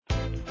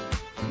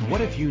What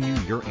if you knew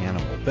your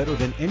animal better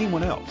than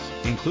anyone else,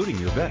 including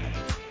your vet?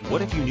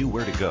 What if you knew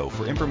where to go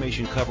for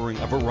information covering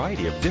a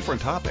variety of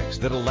different topics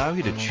that allow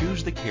you to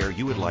choose the care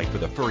you would like for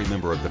the furry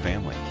member of the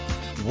family?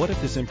 What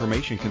if this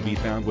information can be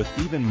found with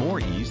even more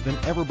ease than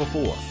ever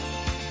before?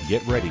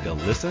 Get ready to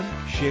listen,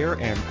 share,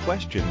 and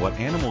question what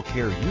animal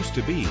care used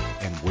to be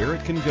and where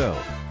it can go.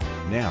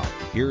 Now,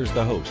 here's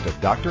the host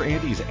of Dr.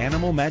 Andy's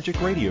Animal Magic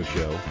Radio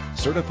Show,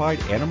 certified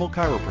animal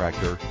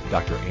chiropractor,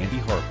 Dr. Andy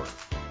Harper.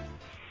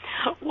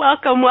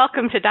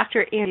 Welcome to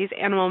Dr. Andy's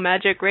Animal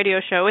Magic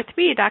Radio Show with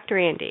me, Dr.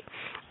 Andy,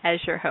 as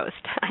your host.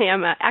 I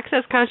am an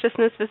Access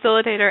Consciousness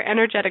Facilitator,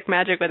 Energetic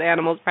Magic with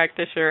Animals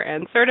practitioner,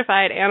 and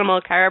certified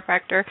animal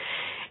chiropractor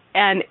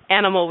and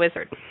animal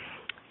wizard.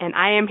 And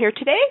I am here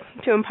today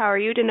to empower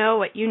you to know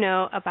what you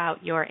know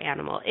about your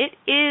animal. It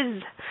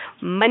is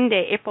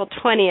Monday, April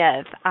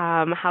 20th.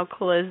 How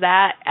cool is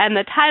that? And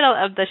the title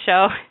of the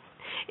show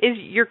is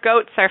Your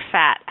Goats Are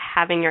Fat,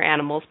 Having Your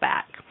Animals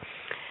Back.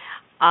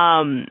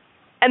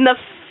 And the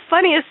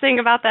funniest thing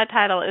about that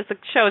title is the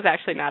show is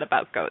actually not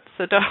about goats.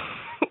 So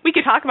we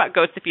can talk about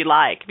goats if you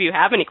like. If you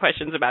have any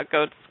questions about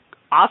goats,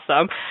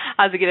 awesome.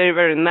 How's it get any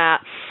better than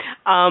that?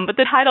 But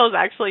the title is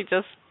actually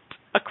just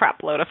a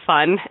crap load of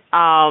fun.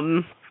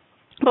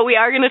 But we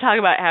are going to talk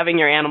about having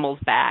your animals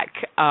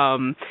back.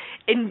 And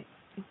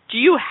do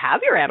you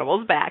have your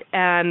animals back?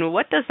 And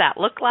what does that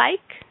look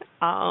like?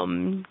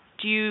 What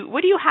do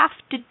you have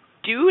to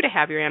do to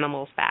have your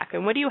animals back?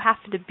 And what do you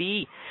have to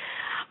be?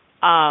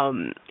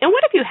 And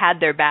what if you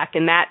had their back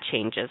and that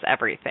changes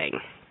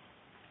everything?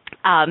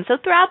 So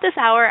throughout this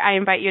hour, I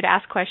invite you to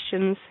ask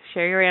questions,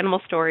 share your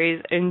animal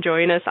stories, and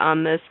join us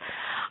on this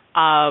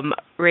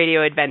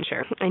radio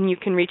adventure. And you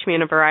can reach me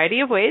in a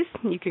variety of ways.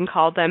 You can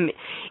call them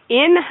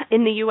in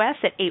the U.S.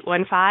 at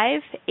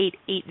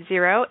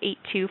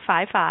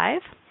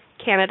 815-880-8255.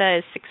 Canada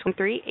is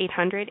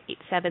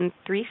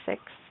 613-800-8736.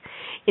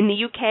 In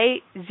the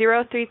UK,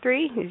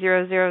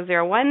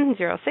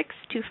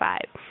 033-0001-0625.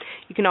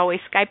 You can always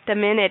Skype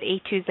them in at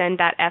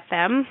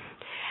a2zen.fm.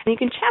 And you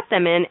can chat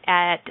them in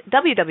at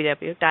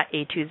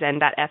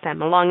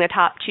www.a2zen.fm. Along the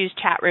top, choose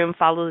chat room,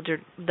 follow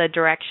the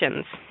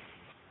directions.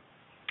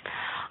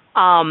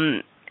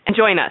 And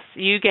join us.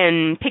 You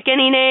can pick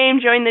any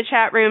name, join the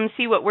chat room,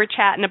 see what we're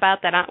chatting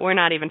about that we're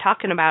not even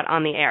talking about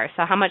on the air.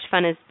 So how much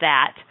fun is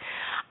that?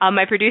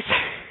 My producer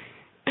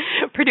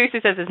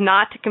says is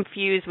not to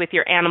confuse with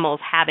your animals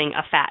having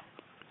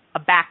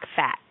back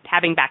fat.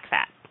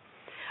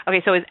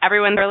 Okay, so is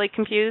everyone really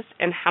confused?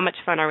 And how much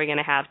fun are we going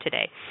to have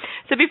today?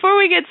 So before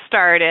we get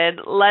started,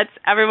 let's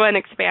everyone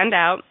expand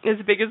out as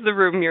big as the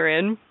room you're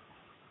in,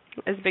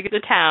 as big as the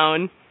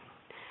town,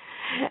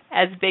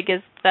 as big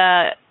as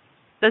the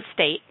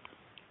state,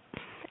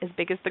 as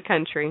big as the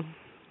country,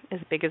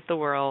 as big as the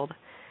world,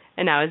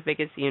 and now as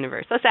big as the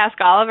universe. Let's ask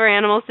all of our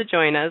animals to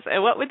join us.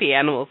 And what would the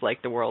animals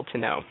like the world to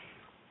know?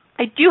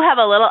 I do have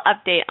a little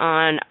update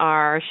on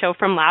our show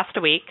from last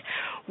week.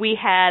 We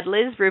had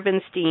Liz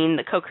Rubenstein,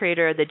 the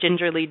co-creator of the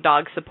Gingerly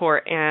Dog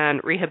Support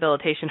and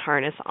Rehabilitation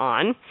Harness,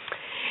 on.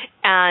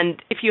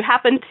 And if you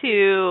happen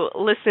to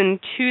listen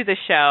to the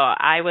show,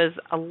 I was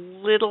a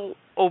little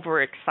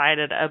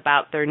overexcited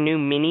about their new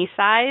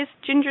mini-size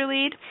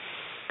Gingerlead.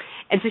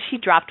 And so she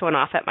dropped one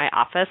off at my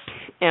office,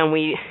 and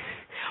we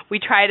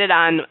tried it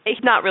on.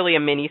 It's not really a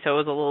mini, so it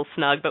was a little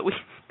snug, but we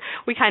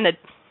kind of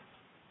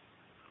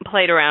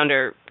played around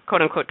or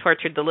quote-unquote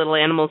tortured the little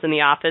animals in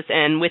the office,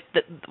 and with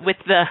the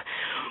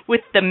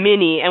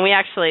mini, and we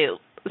actually,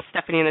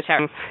 Stephanie in the chat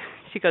room,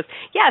 she goes,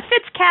 yeah, it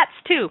fits cats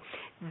too.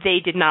 They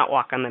did not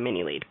walk on the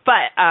mini lead,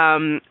 but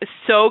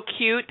so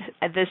cute.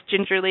 This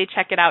Gingerlead,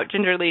 check it out,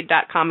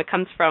 gingerlead.com. It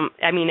comes from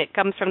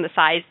the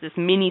size, this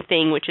mini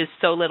thing, which is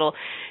so little,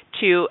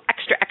 to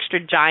extra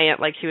giant,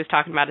 like she was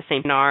talking about, a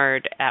St.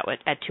 Bernard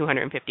at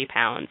 250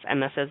 pounds.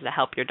 And this is to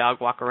help your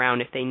dog walk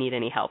around if they need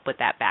any help with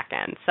that back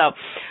end. So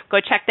go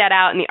check that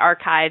out in the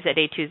archives at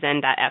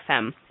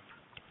a2zen.fm.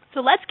 So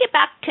let's get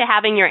back to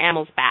having your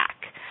animals back.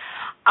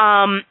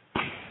 And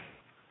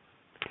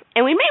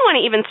we may want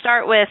to even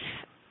start with,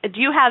 do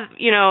you have,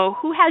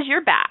 who has your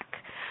back?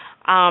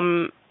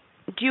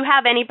 Do you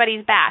have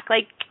anybody's back?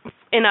 Like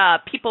in a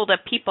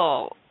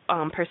people-to-people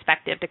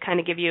perspective, to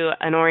kind of give you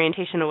an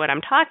orientation of what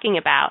I'm talking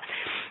about.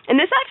 And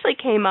this actually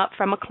came up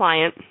from a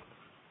client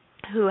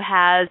who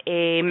has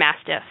a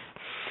Mastiff.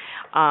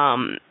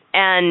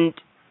 And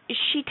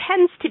she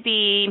tends to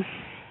be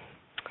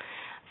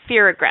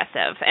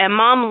fear-aggressive. And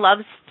Mom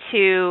loves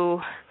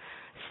to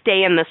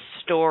stay in the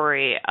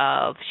story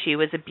of she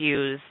was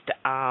abused.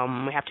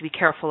 We have to be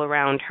careful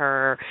around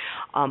her.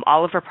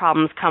 All of her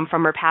problems come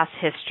from her past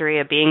history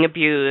of being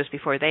abused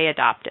before they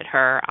adopted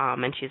her,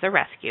 and she's a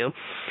rescue.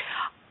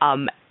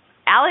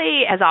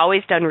 Allie has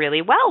always done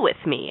really well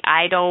with me.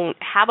 I don't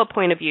have a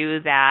point of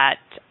view that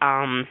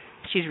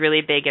she's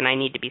really big and I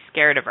need to be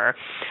scared of her.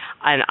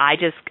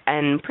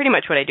 And pretty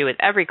much what I do with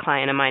every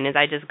client of mine is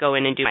I just go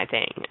in and do my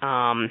thing.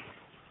 I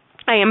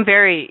am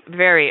very,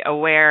 very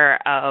aware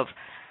of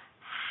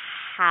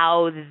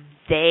how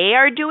they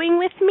are doing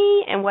with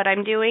me and what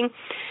I'm doing.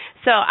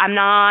 So I'm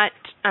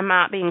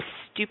not being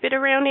stupid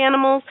around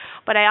animals,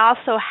 but I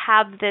also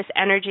have this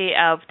energy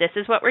of this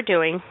is what we're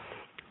doing,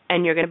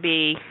 and you're going to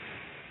be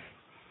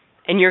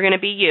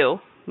you,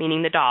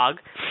 meaning the dog.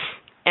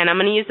 And I'm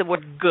going to use the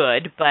word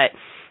good, but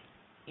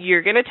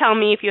you're going to tell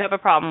me if you have a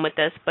problem with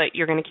this, but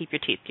you're going to keep your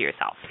teeth to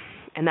yourself.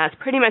 And that's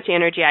pretty much the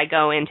energy I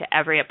go into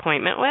every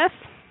appointment with.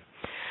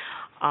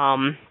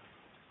 And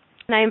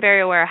I am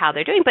very aware of how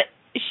they're doing. But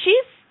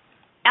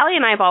Allie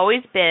and I have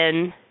always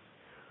been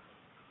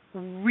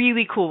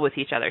really cool with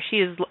each other. She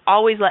has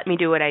always let me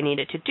do what I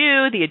needed to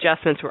do. The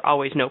adjustments were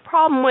always no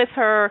problem with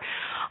her.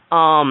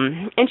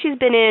 And she's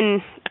been in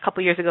a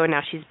couple years ago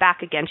now. She's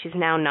back again. She's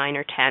now 9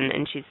 or 10,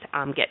 and she's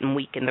getting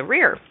weak in the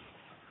rear.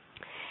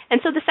 And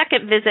so the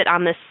second visit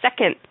on the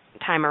second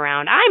time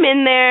around, I'm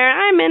in there.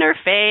 I'm in her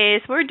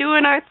face. We're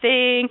doing our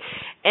thing.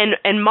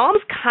 And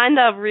Mom's kind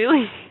of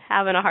really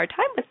having a hard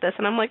time with this.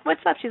 And I'm like, what's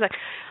up? She's like,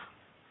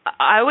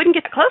 I wouldn't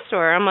get close to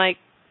her. I'm like,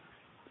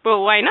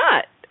 well, why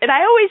not? And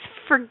I always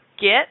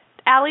forget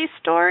Allie's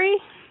story.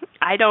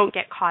 I don't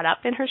get caught up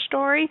in her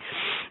story.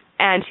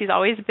 And we've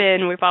always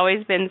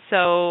been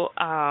so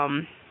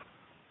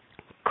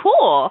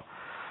cool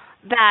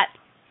that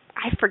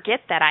I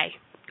forget that I,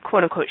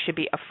 quote unquote, should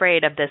be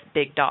afraid of this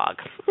big dog.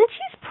 And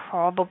she's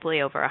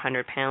probably over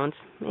 100 pounds,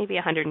 maybe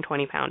a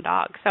 120-pound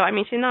dog. So, I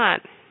mean, she's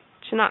not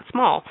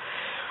small.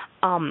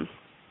 And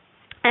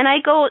I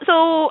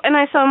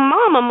saw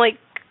Mom, I'm like,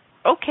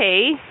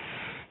 okay.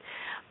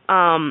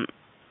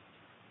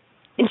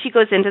 And she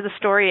goes into the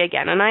story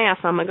again. And I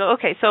asked Mom, I go,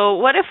 okay, so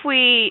what if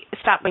we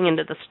stop going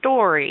into the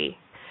story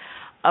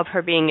of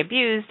her being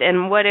abused,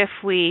 and what if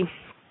we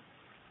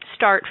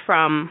start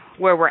from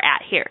where we're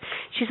at here?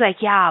 She's like,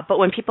 yeah, but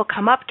when people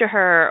come up to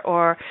her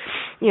or,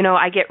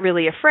 I get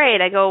really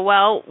afraid. I go,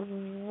 well,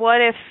 what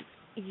if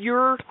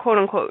your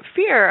quote-unquote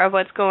fear of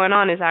what's going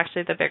on is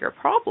actually the bigger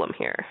problem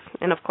here?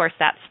 And, of course,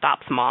 that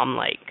stops Mom.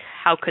 Like,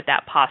 how could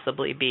that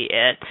possibly be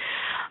it?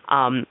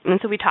 And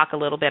so we talk a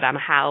little bit on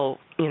how,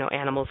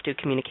 animals do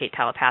communicate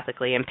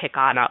telepathically and pick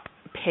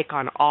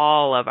on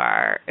all of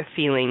our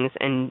feelings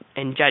and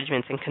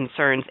judgments and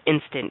concerns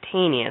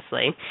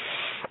instantaneously.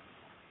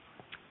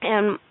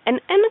 And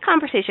the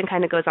conversation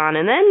kind of goes on,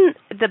 and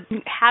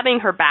then having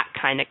her back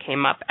kind of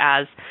came up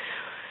as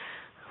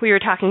we were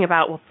talking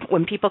about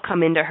when people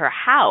come into her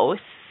house.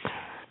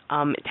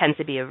 It tends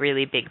to be a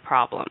really big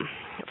problem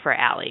for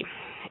Allie,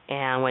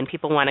 and when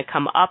people want to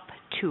come up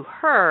to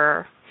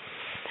her,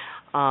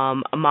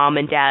 Mom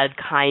and Dad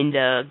kind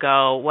of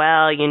go,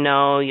 well,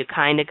 you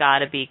kind of got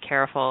to be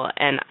careful.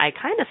 And I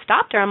kind of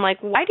stopped her. I'm like,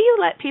 why do you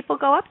let people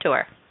go up to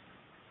her?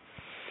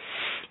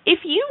 If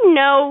you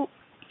know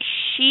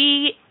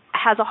she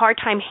has a hard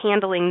time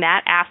handling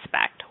that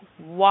aspect,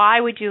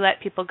 why would you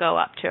let people go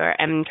up to her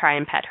and try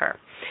and pet her?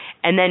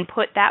 And then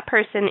put that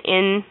person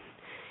in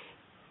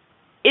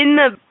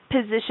the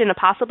position of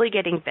possibly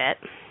getting bit,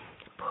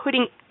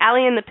 putting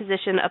Allie in the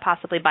position of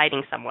possibly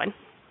biting someone.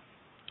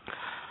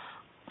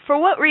 For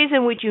what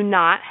reason would you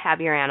not have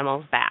your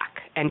animals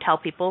back and tell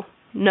people,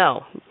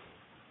 no,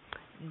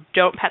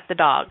 don't pet the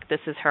dog,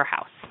 this is her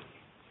house?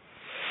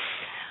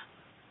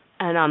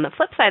 And on the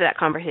flip side of that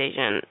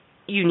conversation,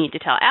 you need to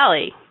tell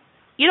Allie,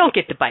 you don't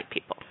get to bite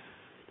people.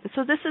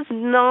 So this is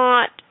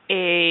not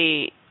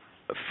a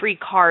free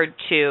card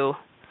to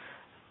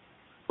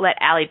let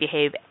Allie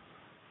behave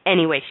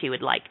any way she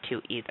would like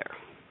to either.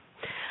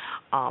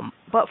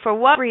 But for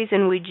what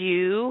reason would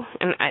you,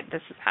 and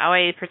this is how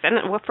I present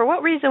it, for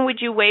what reason would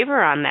you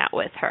waver on that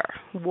with her?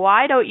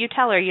 Why don't you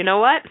tell her, you know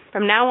what,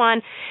 from now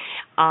on,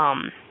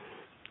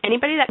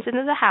 anybody that's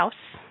into the house,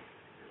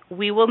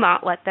 we will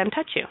not let them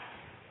touch you.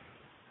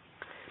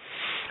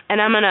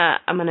 And I'm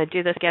gonna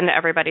do this again to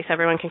everybody so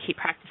everyone can keep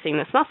practicing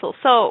this muscle.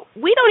 So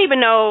we don't even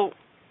know,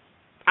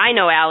 I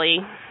know Allie,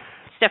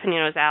 Stephanie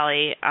knows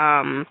Allie,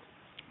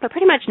 but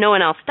pretty much no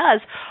one else does.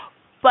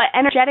 But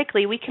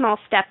energetically, we can all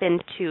step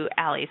into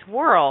Allie's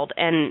world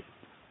and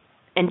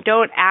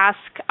don't ask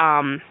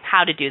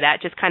how to do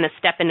that. Just kind of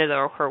step into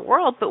her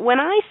world. But when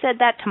I said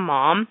that to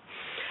Mom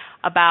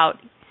about,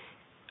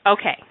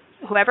 okay,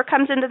 whoever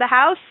comes into the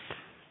house,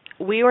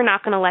 we were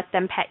not going to let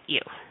them pet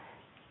you.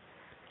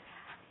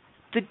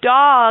 The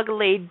dog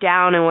laid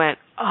down and went,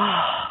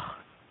 oh,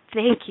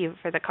 thank you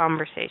for the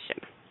conversation.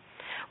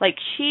 Like,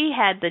 she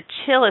had the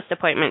chillest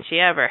appointment she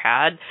ever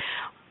had.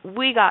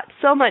 We got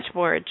so much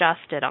more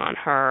adjusted on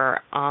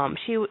her.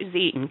 She was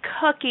eating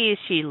cookies.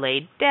 She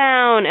laid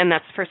down, and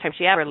that's the first time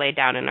she ever laid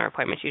down in our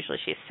appointments. Usually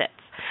she sits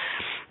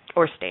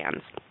or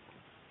stands.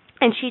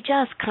 And she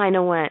just kind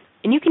of went,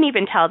 and you can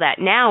even tell that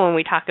now when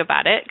we talk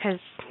about it, because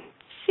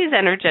she's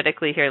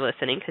energetically here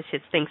listening because she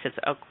thinks it's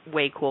a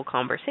way cool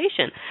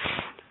conversation.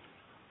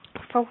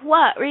 For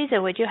what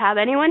reason would you have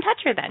anyone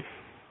touch her then?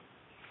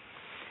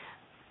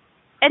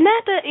 And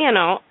that,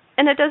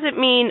 and it doesn't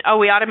mean,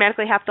 we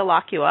automatically have to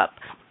lock you up.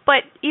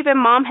 But even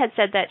Mom had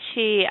said that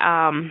she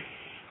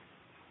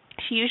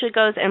usually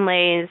goes and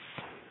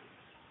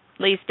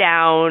lays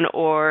down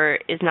or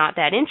is not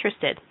that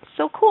interested.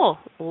 So cool.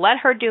 Let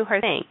her do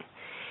her thing.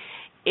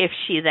 If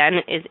she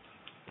then is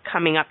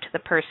coming up to the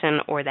person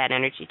or that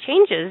energy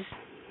changes,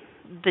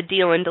 the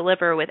deal and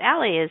deliver with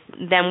Allie is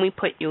then we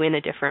put you in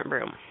a different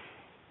room.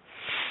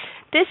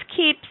 This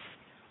keeps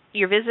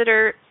your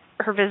visitor,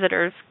 her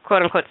visitors,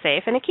 quote unquote,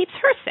 safe, and it keeps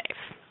her safe.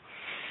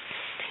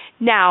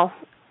 Now,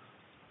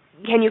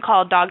 can you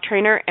call a dog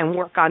trainer and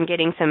work on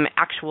getting some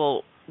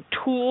actual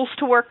tools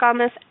to work on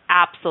this?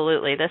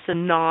 Absolutely. This is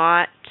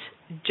not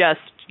just,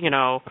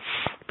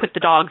 put the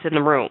dogs in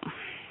the room.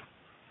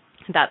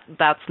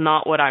 That's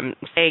not what I'm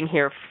saying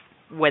here.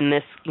 When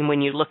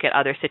you look at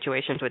other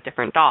situations with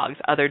different dogs,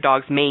 other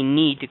dogs may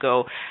need to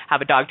go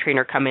have a dog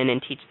trainer come in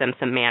and teach them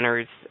some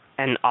manners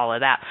and all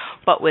of that.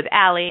 But with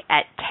Allie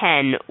at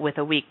 10 with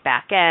a weak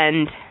back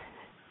end,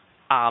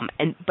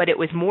 but it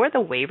was more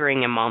the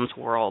wavering in Mom's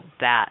world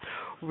that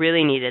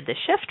really needed the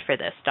shift for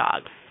this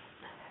dog.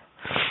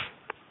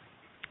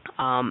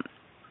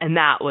 And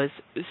that was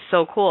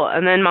so cool.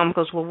 And then Mom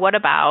goes, well, what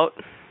about,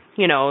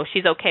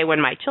 she's okay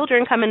when my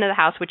children come into the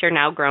house, which are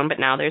now grown, but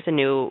now there's a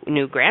new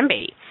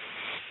grandbaby.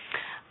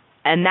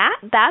 And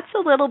that's a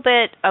little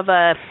bit of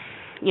a,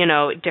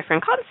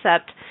 different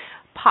concept,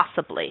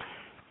 possibly.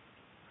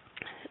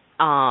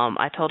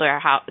 I told her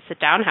how sit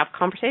down and have a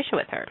conversation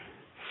with her.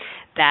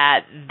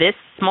 That this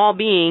small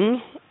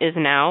being is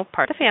now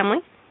part of the family.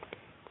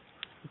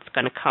 It's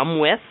going to come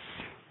with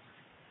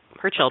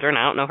her children.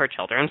 I don't know her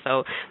children,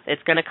 so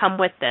it's going to come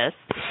with this.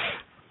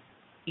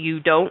 You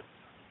don't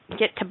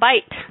get to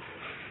bite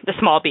the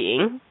small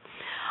being.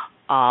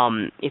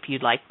 If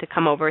you'd like to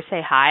come over and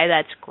say hi,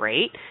 that's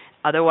great.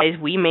 Otherwise,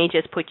 we may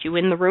just put you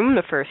in the room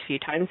the first few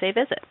times they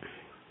visit,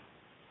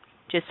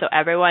 just so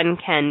everyone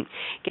can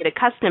get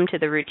accustomed to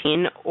the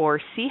routine or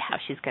see how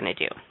she's going to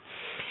do.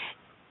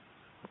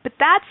 But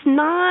that's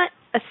not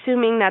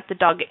assuming that the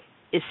dog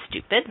is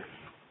stupid,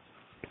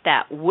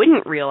 that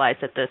wouldn't realize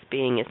that this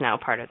being is now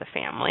part of the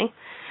family.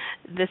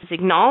 This is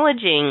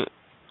acknowledging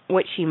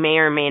what she may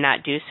or may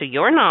not do, so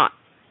you're not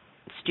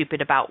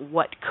stupid about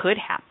what could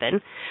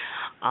happen.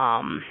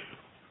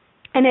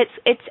 And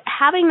it's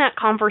having that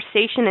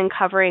conversation and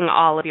covering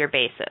all of your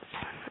bases.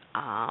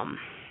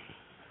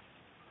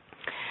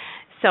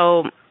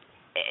 So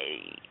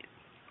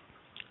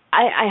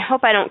I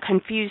hope I don't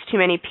confuse too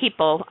many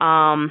people.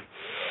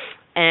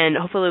 And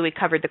hopefully we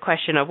covered the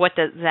question of what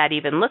does that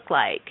even look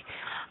like.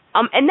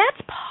 And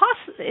that's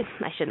possibly,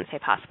 I shouldn't say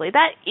possibly,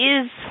 that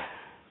is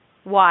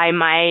why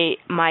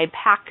my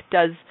pack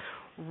does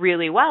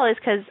really well, is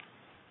because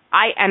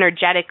I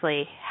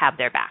energetically have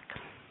their back.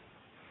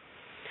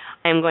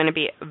 I'm going to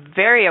be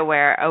very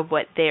aware of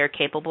what they are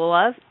capable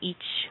of, each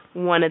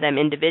one of them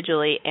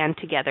individually and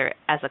together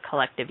as a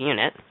collective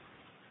unit.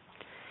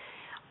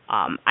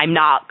 I'm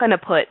not going to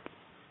put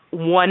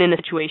one in a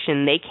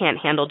situation they can't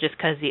handle just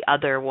because the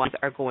other ones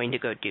are going to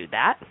go do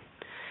that.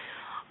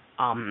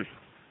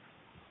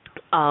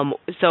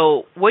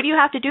 So what do you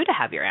have to do to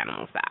have your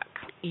animals back?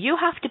 You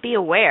have to be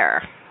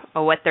aware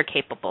of what they're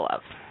capable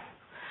of,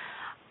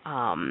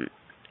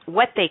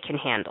 what they can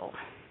handle,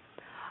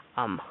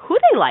 who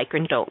they like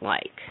and don't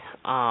like.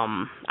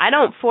 I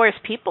don't force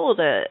people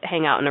to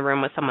hang out in a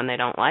room with someone they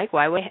don't like.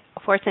 Why would I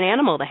force an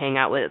animal to hang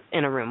out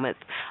in a room with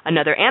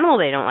another animal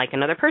they don't like,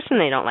 another person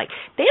they don't like?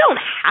 They don't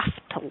have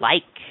to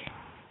like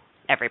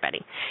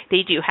everybody.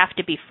 They do have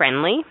to be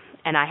friendly,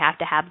 and I have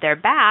to have their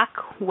back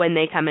when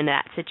they come into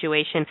that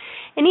situation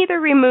and either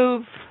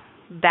remove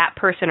that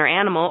person or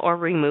animal or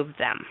remove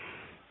them.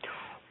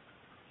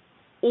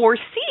 Or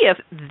see if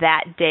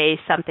that day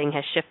something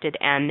has shifted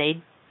and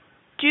they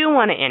do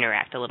want to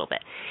interact a little bit.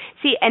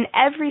 See, and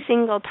every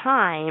single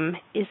time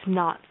is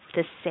not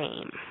the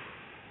same.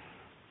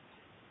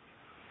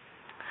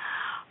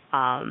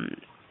 And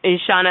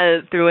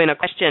Shauna threw in a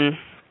question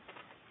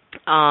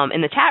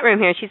in the chat room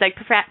here. She's like,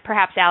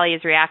 perhaps Allie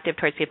is reactive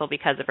towards people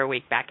because of her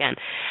weak back end.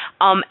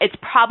 It's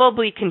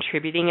probably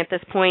contributing at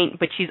this point,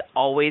 but she's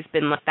always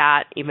been like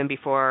that, even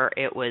before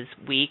it was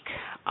weak.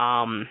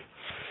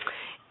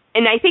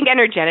 And I think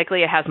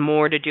energetically it has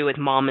more to do with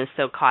Mom is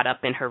so caught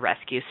up in her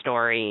rescue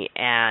story,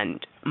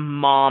 and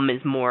Mom is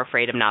more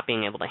afraid of not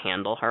being able to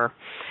handle her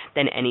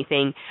than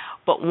anything.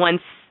 But once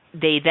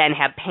they then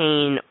have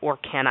pain or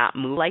cannot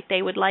move like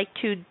they would like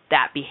to,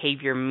 that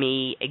behavior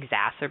may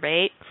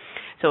exacerbate.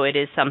 So it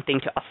is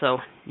something to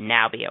also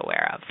now be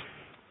aware of.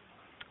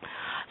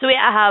 So we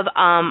have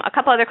a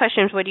couple other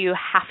questions. What do you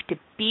have to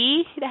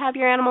be to have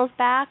your animals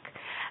back?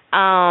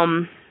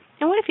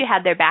 And what if you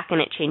had their back and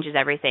it changes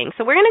everything?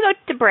 So we're going to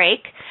go to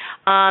break.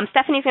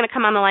 Stephanie's going to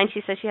come on the line.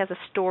 She says she has a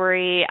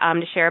story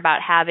to share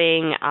about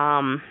having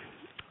a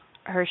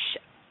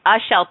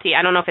Sheltie.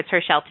 I don't know if it's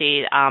her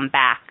Sheltie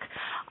back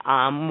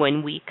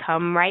when we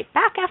come right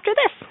back after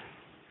this.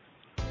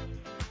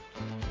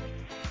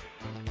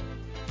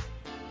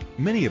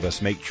 Many of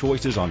us make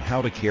choices on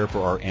how to care for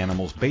our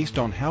animals based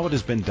on how it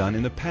has been done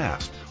in the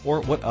past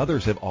or what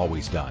others have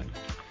always done.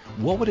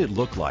 What would it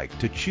look like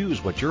to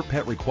choose what your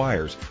pet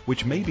requires,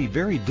 which may be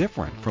very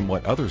different from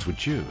what others would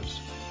choose?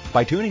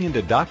 By tuning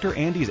into Dr.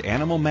 Andy's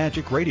Animal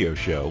Magic Radio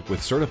Show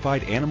with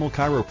certified animal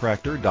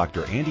chiropractor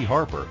Dr. Andy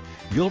Harper,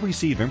 you'll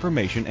receive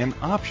information and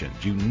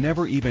options you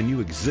never even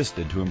knew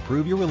existed to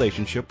improve your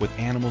relationship with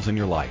animals in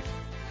your life.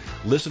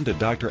 Listen to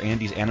Dr.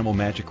 Andy's Animal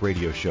Magic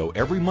Radio Show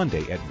every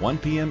Monday at 1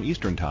 p.m.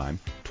 Eastern Time,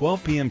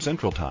 12 p.m.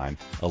 Central Time,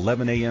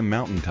 11 a.m.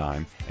 Mountain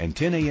Time, and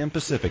 10 a.m.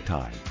 Pacific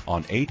Time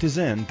on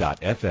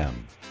A2Zen.fm.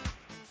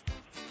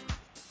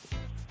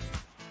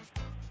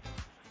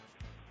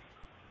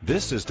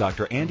 This is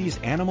Dr. Andy's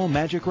Animal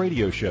Magic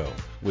Radio Show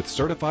with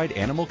certified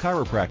animal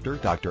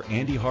chiropractor Dr.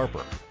 Andy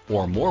Harper,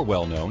 or more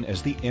well known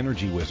as the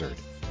Energy Wizard.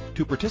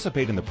 To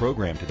participate in the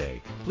program today,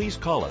 please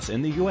call us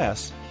in the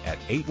U.S. at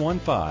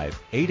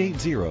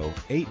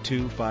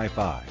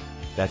 815-880-8255.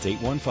 That's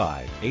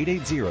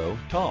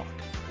 815-880-TALK.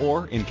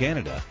 Or in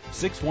Canada,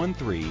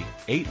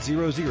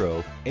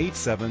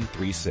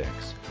 613-800-8736.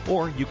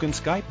 Or you can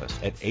Skype us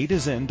at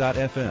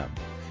A2Zen.fm.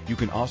 You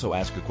can also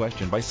ask a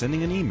question by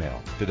sending an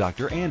email to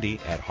Dr. Andy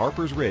at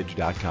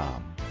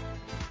harpersridge.com.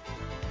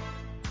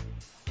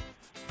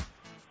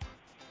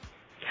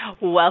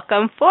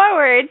 Welcome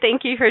forward.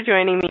 Thank you for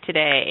joining me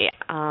today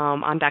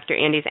on Dr.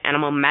 Andy's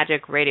Animal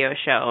Magic Radio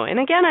Show. And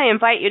again, I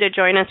invite you to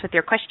join us with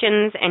your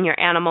questions and your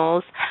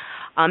animals.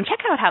 Check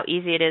out how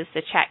easy it is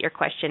to chat your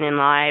question in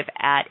live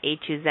at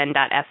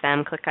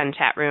A2Zen.fm. Click on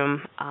chat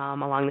room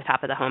along the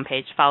top of the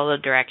homepage. Follow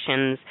the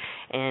directions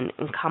and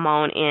come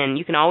on in.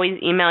 You can always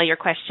email your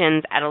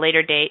questions at a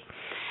later date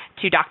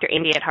to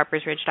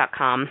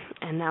drandy@harpersridge.com.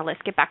 And now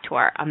let's get back to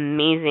our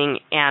amazing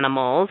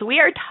animals. We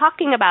are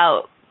talking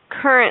about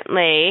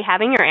currently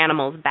having your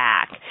animals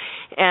back.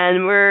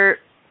 And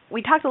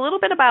we talked a little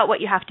bit about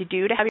what you have to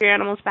do to have your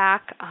animals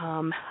back,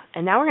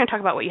 and now we're going to talk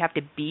about what you have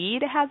to be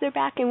to have their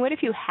back, and what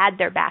if you had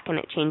their back and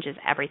it changes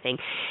everything.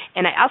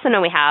 And I also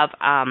know we have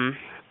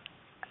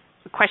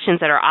questions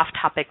that are off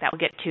topic that we'll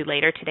get to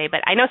later today,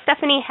 but I know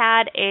Stephanie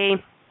had a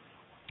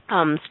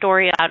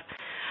story about,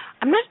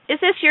 is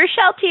this your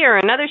Sheltie or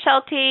another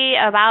Sheltie,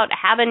 about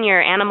having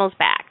your animals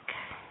back?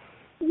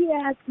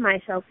 Yeah, it's my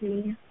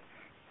Sheltie.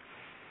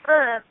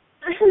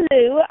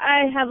 Hello,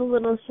 I have a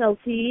little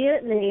Sheltie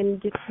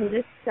named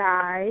Dakota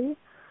Sky,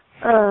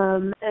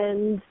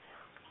 and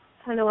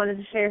kind of wanted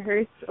to share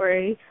her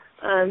story.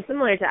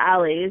 Similar to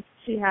Allie's,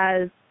 she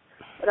has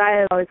what I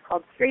have always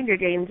called stranger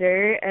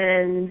danger,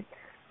 and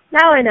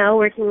now I know,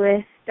 working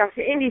with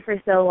Dr. Andy for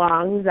so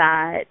long,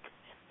 that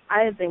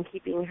I have been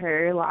keeping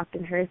her locked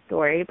in her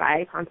story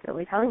by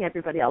constantly telling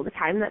everybody all the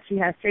time that she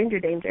has stranger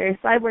danger,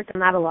 so I've worked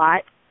on that a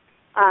lot.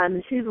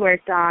 We've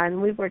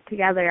worked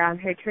together on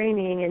her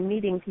training and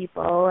meeting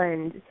people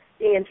and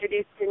being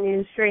introduced to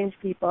new strange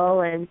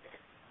people, and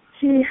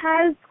she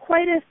has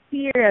quite a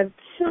fear of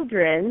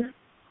children,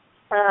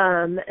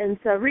 and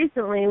so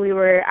recently we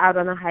were out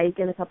on a hike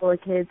and a couple of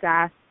kids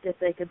asked if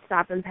they could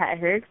stop and pet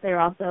her because they were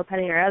also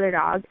petting our other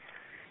dog,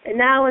 and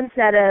now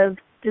instead of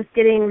just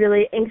getting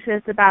really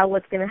anxious about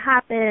what's going to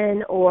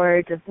happen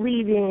or just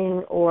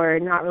leaving or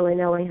not really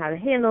knowing how to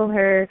handle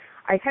her,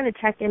 I kind of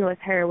check in with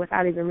her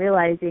without even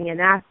realizing and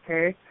ask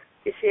her,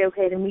 is she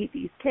okay to meet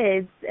these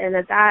kids? And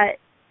the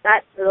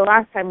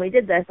last time we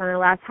did this on our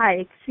last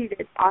hike, she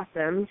did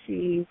awesome.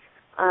 She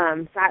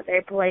sat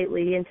there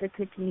politely and took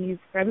cookies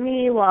from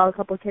me while a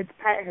couple kids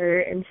pet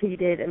her, and she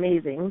did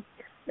amazing.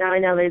 Now I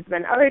know there's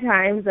been other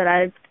times that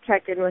I've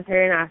checked in with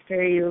her and asked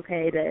her, is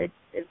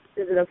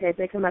it okay if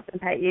they come up and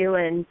pet you?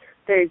 And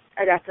there's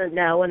a definite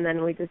no, and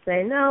then we just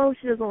say, no,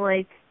 she doesn't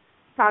like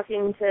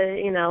talking to,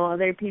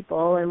 other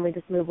people, and we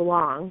just move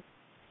along.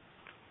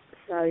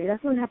 So you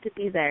definitely have to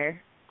be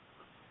there.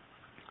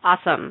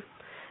 Awesome.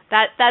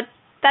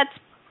 That's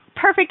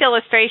perfect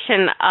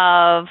illustration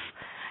of,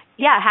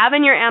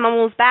 having your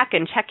animals back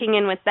and checking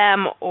in with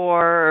them,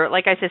 or,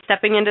 like I said,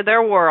 stepping into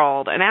their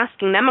world and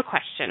asking them a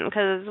question.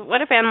 Because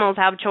what if animals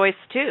have choice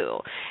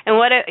too? And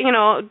what if,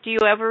 do you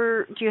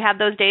have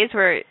those days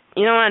where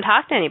you don't want to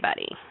talk to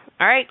anybody?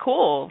 All right,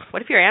 cool.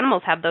 What if your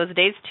animals have those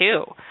days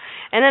too?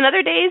 And then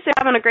other days they're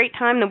having a great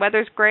time, the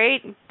weather's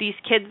great, these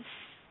kids'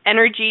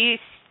 energy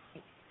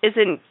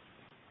isn't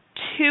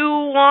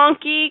too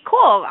wonky.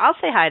 Cool, I'll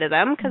say hi to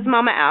them because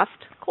Mama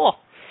asked. Cool.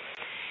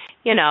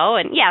 And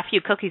a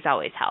few cookies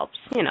always helps.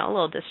 A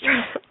little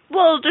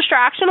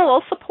distraction, a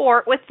little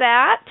support with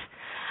that.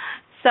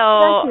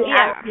 So,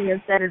 asking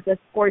instead of just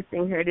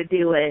forcing her to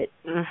do it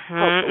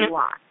helps a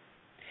lot.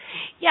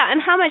 Yeah,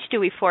 and how much do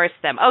we force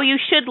them? Oh, you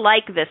should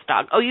like this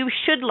dog. Oh, you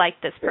should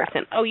like this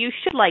person. Oh, you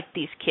should like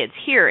these kids.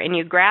 Here, and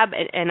you grab,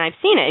 and I've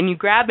seen it, and you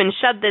grab and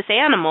shove this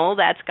animal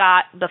that's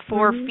got the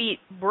 4 feet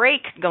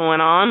break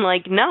going on,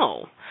 like,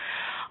 no.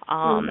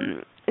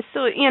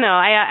 So,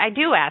 I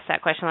do ask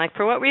that question, like,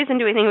 for what reason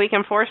do we think we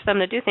can force them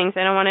to do things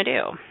they don't want to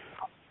do?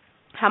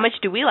 How much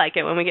do we like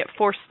it when we get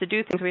forced to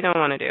do things we don't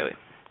want to do?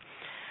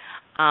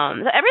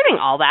 So everything,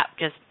 all that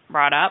just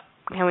brought up,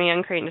 Can we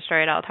uncreate and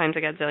destroy at all times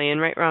a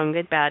godzillion? Right, wrong,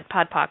 good, bad,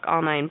 podpoc,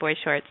 all nine, boy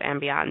shorts,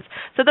 and beyonds.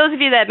 So those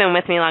of you that have been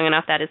with me long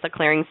enough, that is the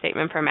clearing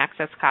statement from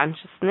Access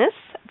Consciousness.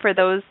 For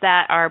those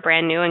that are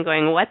brand new and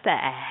going, what the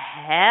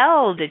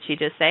hell did she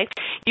just say?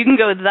 You can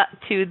go to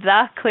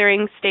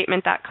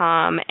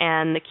theclearingstatement.com,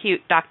 and the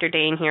cute Dr.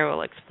 Dane here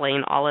will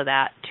explain all of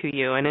that to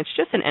you. And it's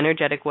just an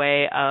energetic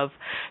way of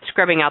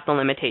scrubbing out the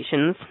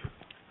limitations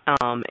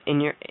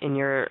in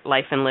your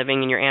life and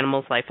living, in your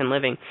animal's life and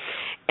living.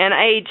 And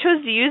I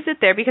chose to use it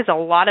there because a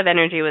lot of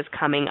energy was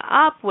coming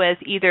up with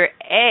either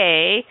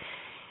A,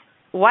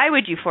 why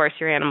would you force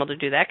your animal to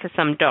do that? Because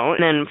some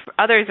don't. And then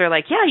others are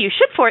like, yeah, you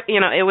should force,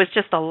 it was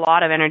just a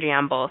lot of energy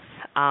on both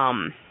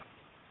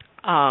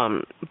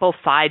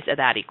sides of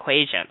that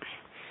equation.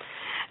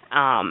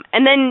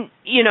 And then,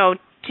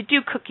 to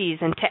do cookies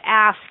and to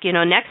ask,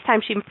 next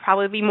time she'd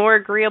probably be more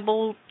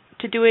agreeable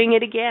to doing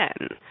it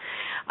again.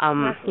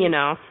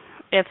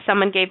 If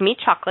someone gave me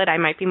chocolate, I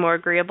might be more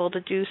agreeable to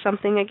do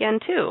something again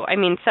too.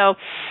 So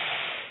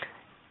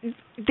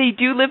they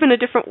do live in a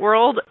different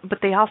world,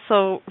 but they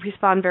also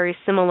respond very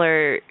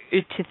similar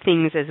to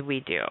things as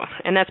we do.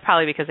 And that's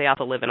probably because they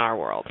also live in our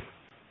world.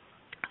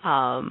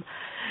 So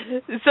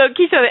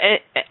Keisha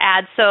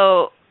adds,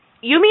 so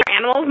you mean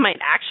animals might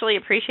actually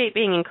appreciate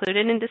being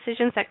included in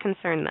decisions that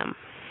concern them?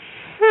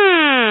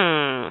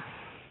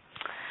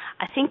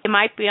 I think you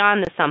might be on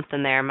to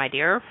something there, my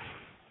dear.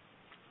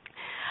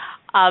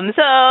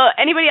 So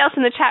anybody else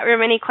in the chat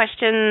room, any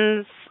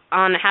questions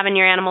on having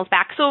your animals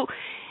back? So,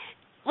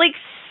 please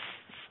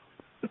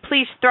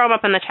throw them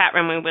up in the chat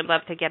room. We would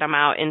love to get them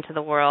out into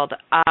the world.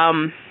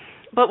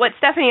 But what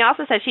Stephanie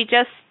also said, she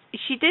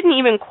didn't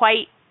even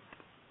quite,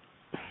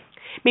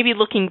 maybe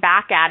looking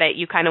back at it,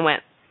 you kind of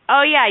went,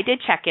 oh yeah, I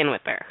did check in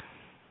with her.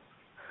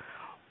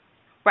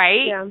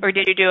 Right? Yeah. Or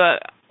did you do a...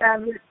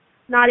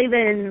 not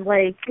even,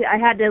 I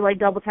had to,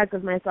 double check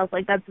with myself.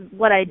 That's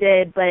what I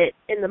did. But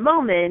in the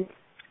moment,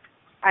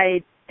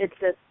 it's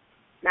just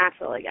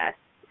natural, I guess.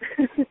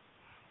 Checking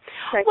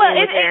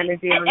with her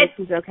energy on if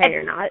she's okay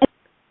or not.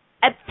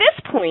 At this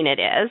point it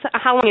is.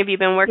 How long have you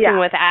been working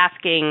with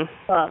asking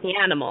the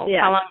animals?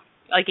 Yeah. How long?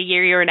 Like a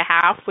year and a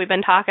half we've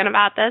been talking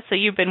about this? So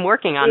you've been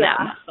working on that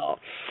muscle.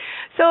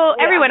 So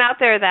everyone out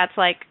there that's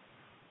like,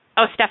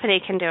 oh, Stephanie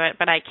can do it,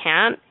 but I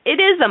can't. It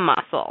is a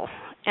muscle.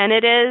 And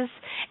it is.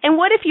 And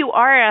what if you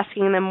are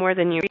asking them more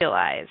than you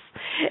realize?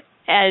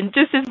 And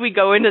just as we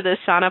go into this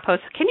Shauna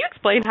post, can you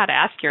explain how to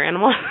ask your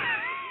animal?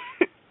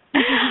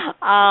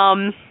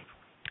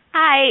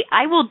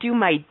 I will do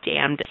my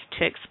damnedest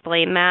to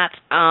explain that.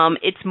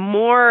 It's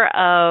more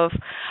of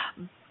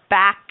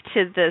back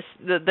to this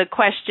the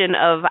question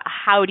of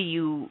how do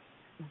you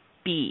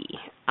be?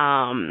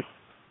 How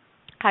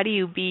do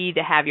you be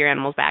to have your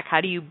animals back? How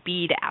do you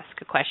be to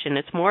ask a question?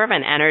 It's more of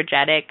an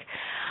energetic,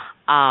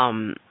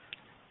 an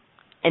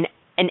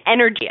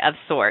energy of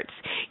sorts.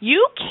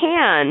 You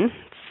can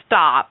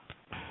stop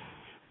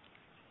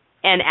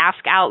and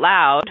ask out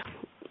loud,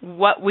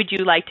 what would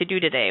you like to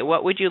do today?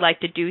 What would you like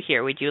to do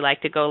here? Would you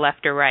like to go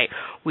left or right?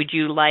 Would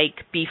you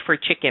like beef or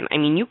chicken?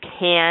 You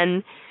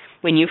can,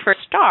 when you first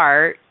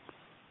start,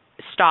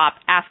 stop,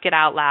 ask it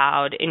out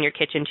loud in your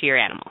kitchen to your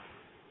animal.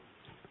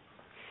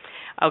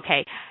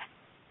 Okay.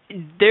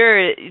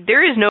 There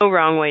is no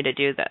wrong way to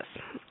do this.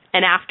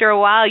 And after a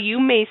while, you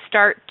may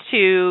start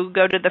to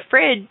go to the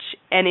fridge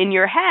and in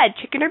your head,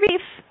 chicken or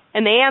beef,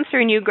 and they answer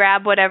and you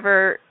grab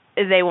whatever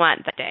they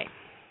want that day.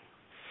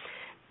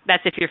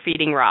 That's if you're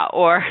feeding raw.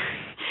 Or,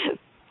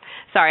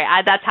 sorry,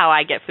 that's how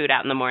I get food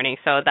out in the morning,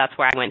 so that's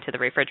where I went to the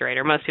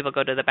refrigerator. Most people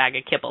go to the bag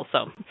of kibble,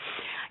 so,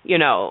 do you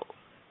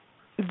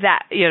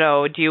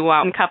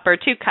want 1 cup or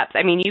 2 cups?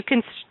 You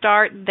can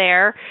start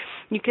there.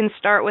 You can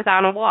start with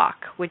on a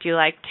walk. Would you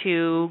like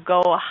to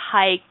go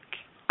hike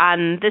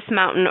on this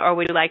mountain, or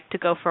would you like to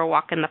go for a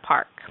walk in the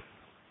park?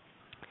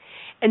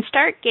 And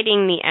start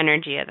getting the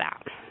energy of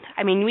that.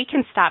 We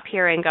can stop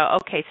here and go,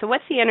 okay, so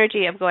what's the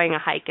energy of going a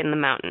hike in the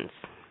mountains?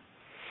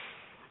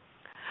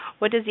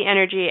 What does the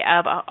energy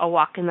of a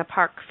walk in the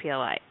park feel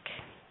like?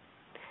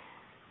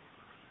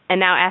 And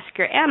now ask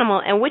your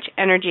animal, and which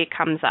energy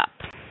comes up?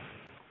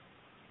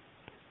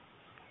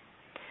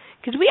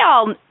 Because we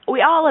all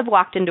have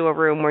walked into a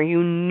room where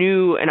you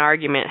knew an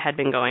argument had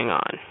been going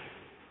on.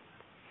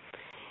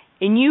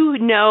 And you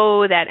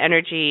know that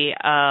energy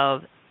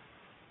of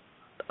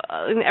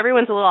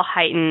everyone's a little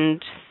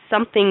heightened,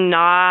 something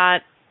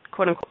not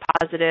quote-unquote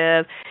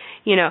positive,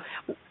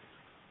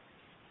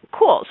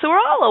 Cool. So we're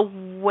all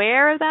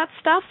aware of that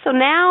stuff. So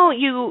now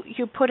you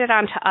put it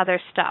onto other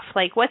stuff.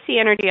 Like, what's the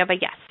energy of a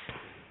yes?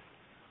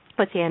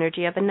 What's the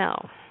energy of a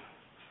no?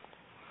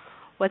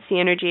 What's the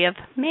energy of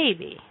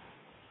maybe?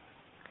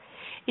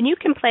 And you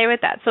can play with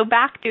that. So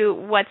back to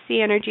what's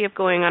the energy of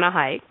going on a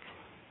hike?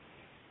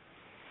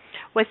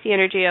 What's the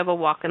energy of a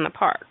walk in the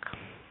park?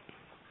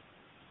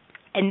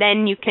 And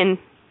then you can,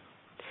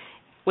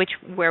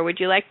 where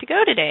would you like to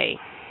go today?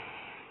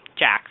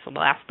 Jax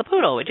will ask the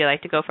poodle, would you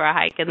like to go for a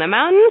hike in the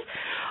mountains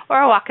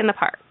or a walk in the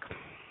park?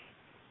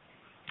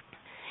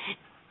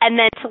 And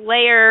then to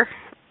layer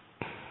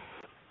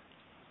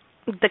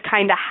the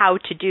kind of how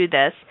to do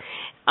this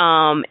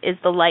is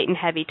the light and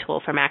heavy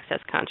tool from Access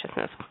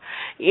Consciousness.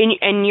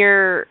 And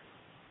your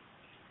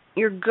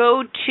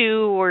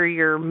go-to or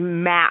your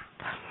map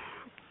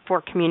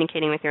for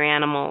communicating with your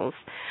animals,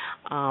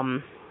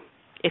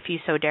 if you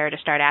so dare to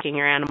start asking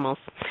your animals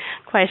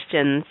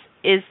questions,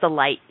 is the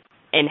light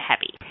and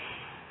heavy.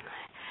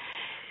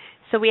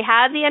 So we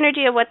have the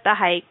energy of what the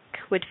hike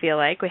would feel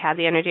like. We have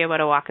the energy of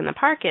what a walk in the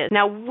park is.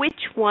 Now, which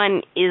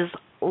one is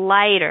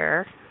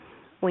lighter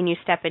when you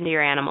step into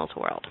your animal's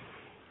world?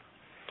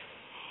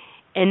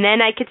 And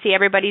then I could see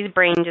everybody's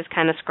brain just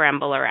kind of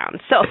scramble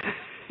around. So,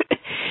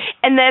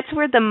 and that's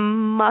where the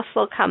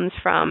muscle comes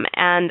from.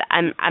 And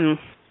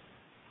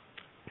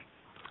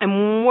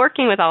I'm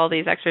working with all of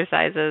these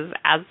exercises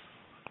as,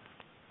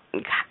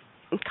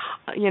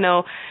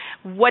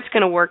 what's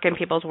going to work in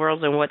people's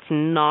worlds and what's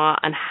not,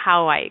 and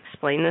how I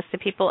explain this to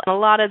people. And a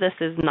lot of this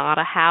is not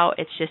a how,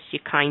 it's just you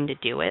kind of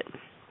do it.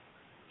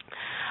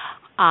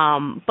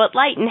 But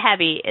light and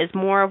heavy is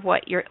more of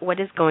what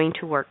is going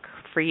to work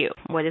for you,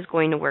 what is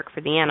going to work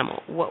for the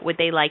animal, what would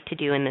they like to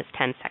do in this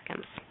 10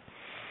 seconds.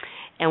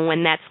 And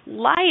when that's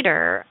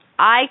lighter,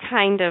 I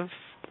kind of,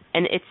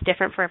 and it's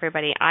different for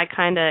everybody,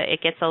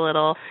 it gets a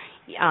little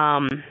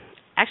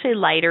actually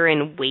lighter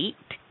in weight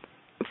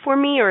for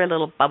me, or a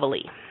little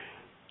bubbly.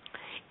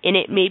 And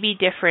it may be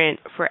different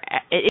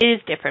it is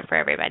different for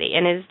everybody,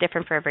 and it is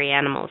different for every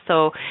animal.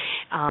 So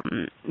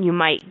you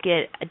might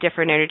get a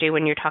different energy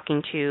when you're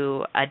talking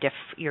to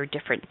your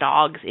different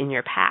dogs in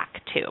your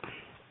pack too.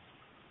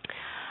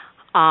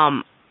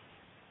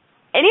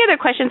 Any other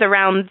questions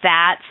around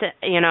that,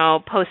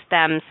 post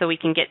them so we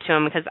can get to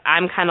them, because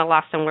I'm kind of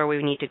lost on where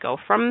we need to go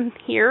from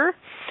here.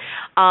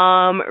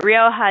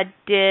 Rioja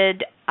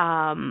did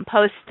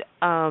post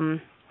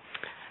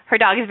her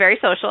dog is very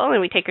social,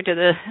 and we take her to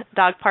the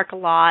dog park a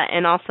lot,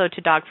 and also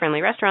to dog-friendly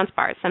restaurants,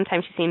 bars.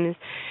 Sometimes she seems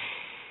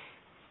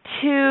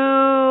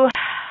to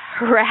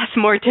harass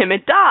more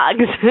timid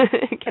dogs.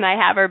 Can I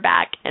have her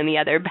back and the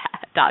other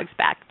dogs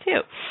back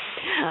too?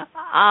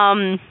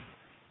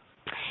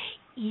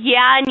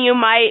 Yeah, and you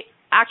might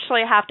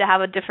actually have to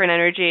have a different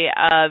energy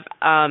of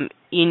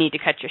you need to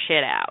cut your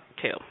shit out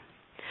too.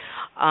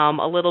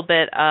 A little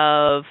bit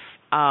of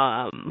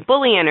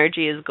bully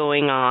energy is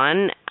going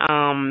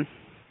on.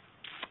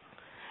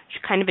 She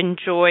kind of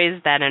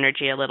enjoys that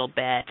energy a little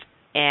bit,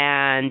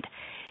 and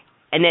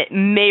it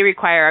may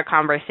require a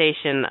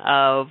conversation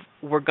of,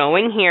 we're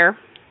going here.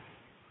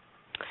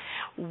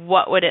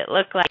 What would it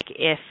look like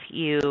if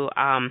you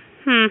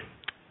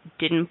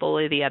didn't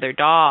bully the other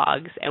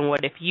dogs, and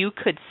what if you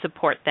could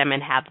support them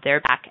and have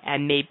their back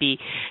and maybe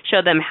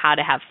show them how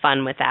to have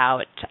fun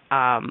without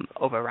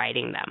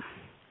overriding them?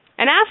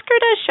 And ask her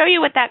to show you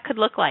what that could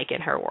look like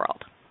in her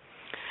world,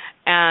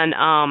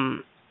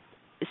 and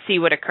see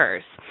what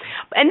occurs.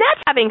 And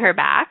that's having her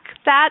back.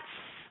 That's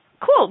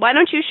cool. Why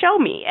don't you show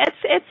me?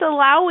 It's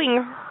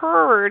allowing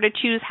her to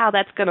choose how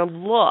that's going to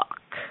look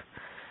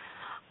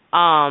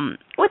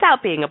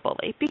without being a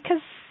bully.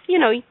 Because,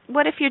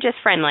 what if you're just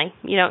friendly?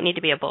 You don't need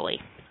to be a bully.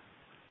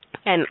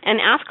 And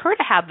ask her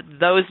to have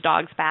those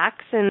dogs'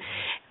 backs and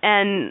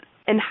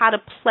how to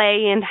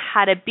play and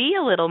how to be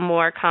a little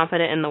more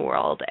confident in the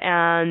world.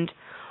 And,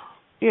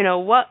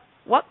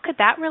 what could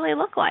that really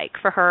look like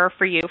for her,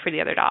 for you, for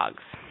the other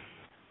dogs?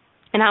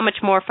 And how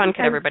much more fun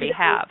could everybody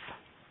have?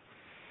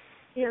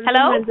 Yeah,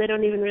 Hello? Sometimes they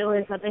don't even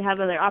realize that they have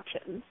other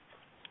options.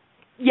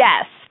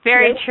 Yes,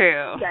 very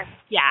true. Yes.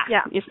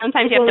 Yeah.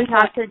 Sometimes you have to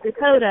talk to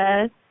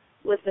Dakota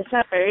with the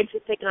shepherd.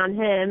 She's picking on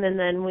him, and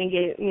then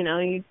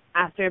you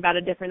asked her about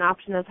a different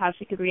option of how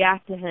she could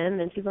react to him,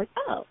 and she's like,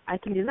 "Oh, I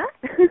can do that."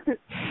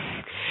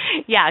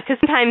 Yeah, because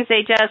sometimes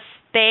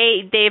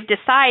they've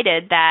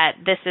decided that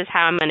this is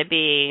how I'm going to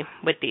be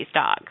with these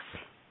dogs.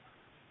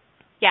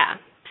 Yeah.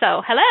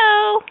 So,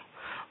 hello.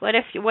 What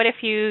if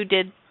you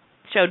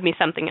showed me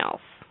something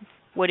else?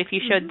 What if you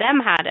showed them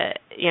how to,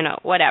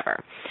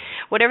 whatever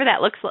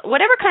that looks like,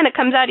 whatever kind of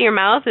comes out of your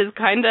mouth is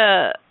kind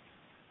of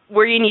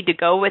where you need to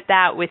go with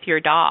that with your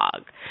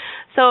dog.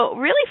 So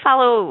really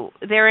follow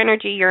their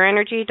energy, your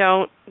energy.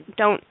 Don't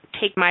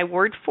take my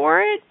word for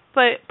it,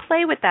 but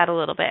play with that a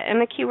little bit. And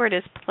the key word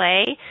is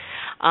play.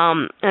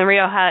 And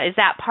Rioja, is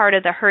that part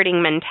of the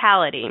herding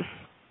mentality?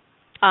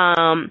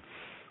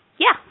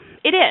 Yeah,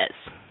 it is.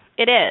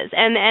 It is,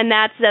 and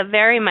that's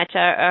very much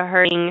a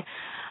herding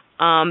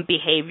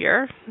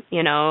behavior.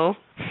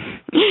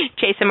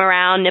 Chase them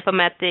around, nip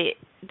them at the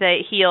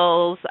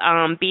heels,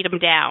 beat them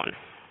down.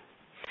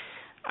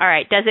 All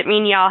right, doesn't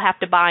mean y'all have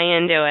to buy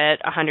into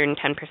it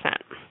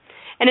 110%,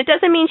 and it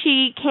doesn't mean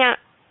she can't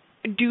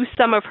do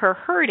some of her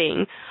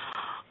herding.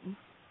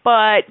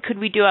 But could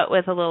we do it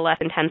with a little less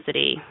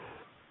intensity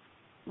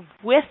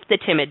with the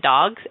timid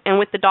dogs, and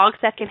with the dogs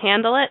that can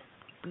handle it?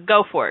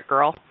 Go for it,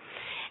 girl.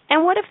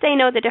 And what if they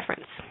know the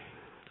difference?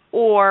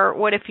 Or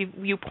what if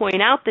you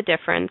point out the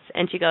difference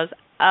and she goes,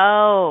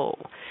 oh.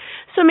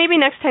 So maybe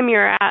next time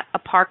you're at a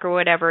park or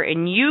whatever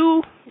and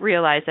you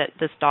realize that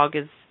this dog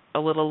is a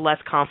little less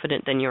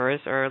confident than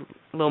yours or a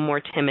little more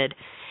timid,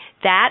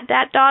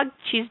 that dog,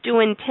 she's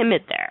doing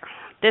timid there.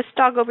 this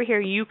dog over here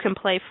you can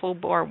play full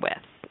bore with.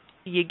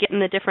 You get in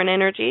the different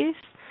energies,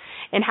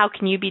 and how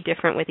can you be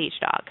different with each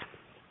dog?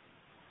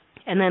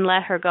 And then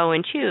let her go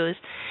and choose,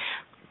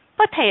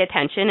 but pay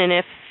attention. And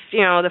if,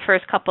 the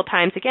first couple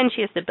times, again,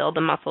 she has to build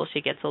the muscle,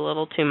 she gets a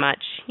little too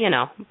much,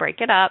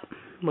 break it up,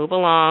 move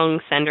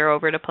along, send her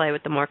over to play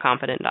with the more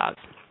confident dogs.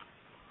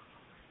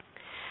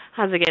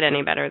 How does it get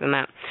any better than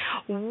that?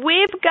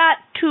 We've got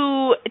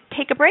to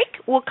take a break.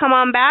 We'll come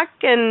on back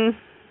and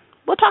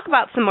we'll talk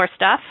about some more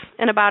stuff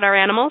and about our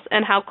animals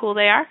and how cool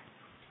they are.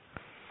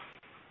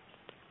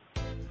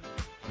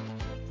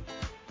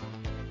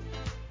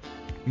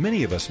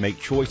 Many of us make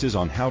choices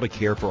on how to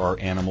care for our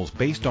animals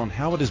based on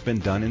how it has been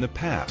done in the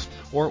past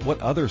or what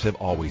others have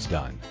always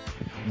done.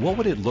 What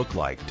would it look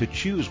like to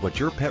choose what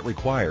your pet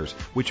requires,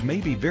 which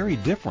may be very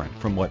different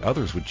from what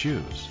others would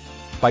choose?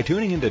 By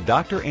tuning into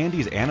Dr.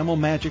 Andy's Animal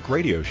Magic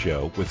Radio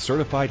Show with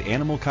certified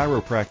animal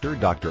chiropractor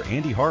Dr.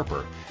 Andy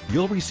Harper,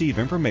 you'll receive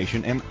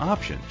information and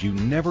options you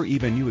never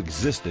even knew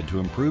existed to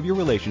improve your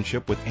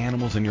relationship with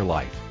animals in your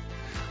life.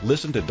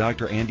 Listen to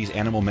Dr. Andy's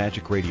Animal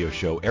Magic Radio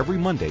Show every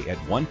Monday at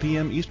 1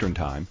 p.m. Eastern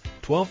Time,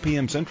 12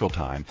 p.m. Central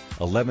Time,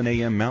 11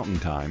 a.m. Mountain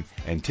Time,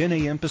 and 10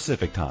 a.m.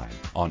 Pacific Time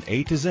on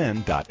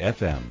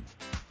A2Zen.fm.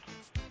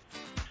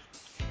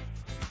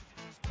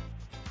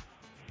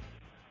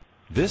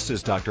 This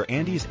is Dr.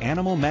 Andy's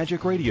Animal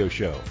Magic Radio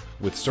Show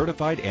with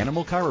certified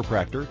animal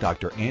chiropractor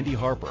Dr. Andy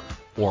Harper,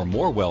 or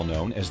more well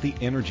known as the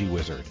Energy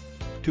Wizard.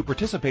 To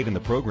participate in the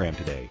program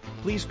today,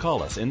 please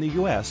call us in the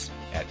U.S.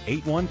 at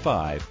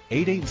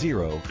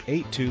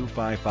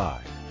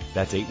 815-880-8255.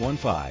 That's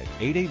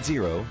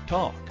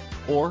 815-880-TALK.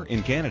 Or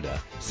in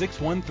Canada,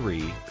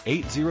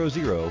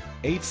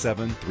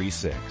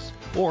 613-800-8736.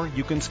 Or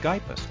you can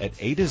Skype us at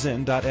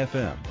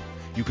A2Zen.fm.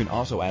 You can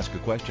also ask a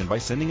question by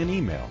sending an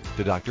email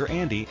to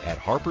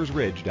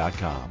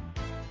drandy@harpersridge.com.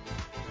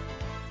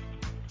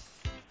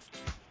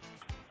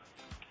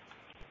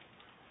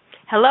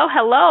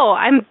 Hello.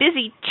 I'm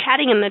busy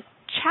chatting in the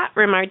chat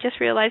room. I just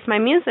realized my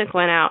music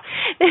went out.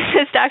 This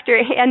is Dr.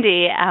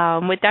 Andy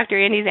with Dr.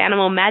 Andy's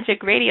Animal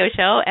Magic Radio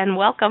Show, and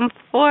welcome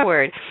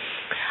forward.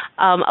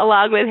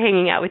 Along with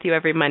hanging out with you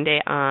every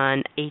Monday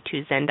on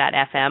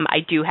A2Zen.fm,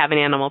 I do have an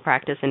animal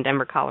practice in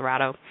Denver,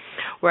 Colorado,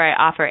 where I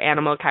offer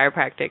animal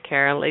chiropractic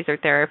care, laser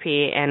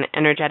therapy, and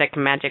energetic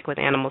magic with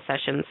animal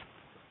sessions.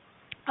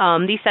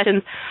 These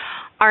sessions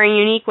are a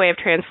unique way of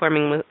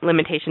transforming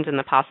limitations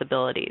into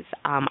possibilities.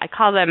 I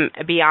call them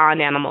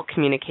beyond animal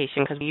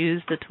communication because we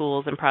use the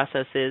tools and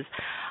processes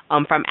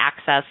from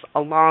Access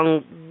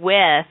along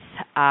with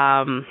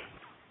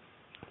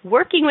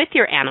working with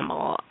your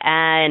animal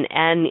and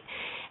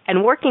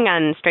working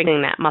on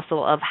strengthening that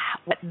muscle of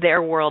what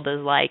their world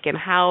is like and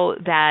how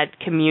that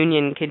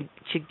communion could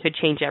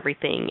change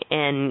everything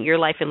in your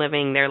life and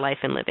living, their life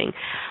and living.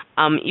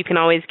 You can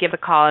always give a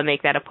call and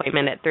make that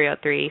appointment at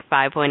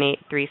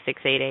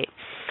 303-518-3688.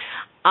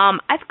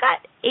 I've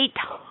got a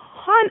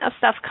ton of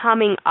stuff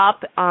coming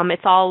up.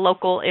 It's all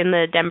local in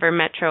the Denver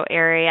metro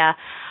area.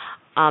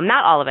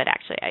 Not all of it,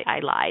 actually. I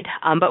lied.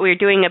 But we're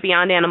doing a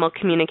Beyond Animal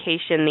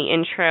Communication, the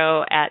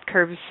intro at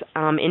Curves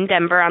in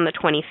Denver on the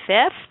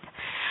 25th.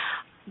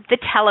 The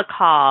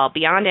telecall,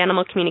 Beyond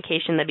Animal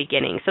Communication, the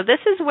beginning. So this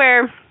is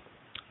where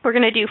we're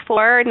going to do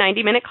 4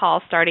 90-minute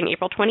calls starting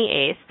April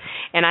 28th.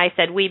 And I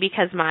said we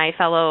because my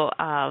fellow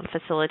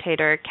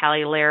facilitator,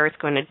 Callie Lair, is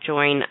going to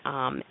join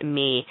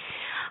me.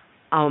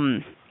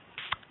 And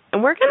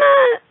we're going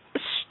to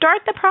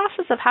start the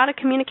process of how to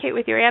communicate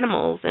with your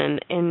animals and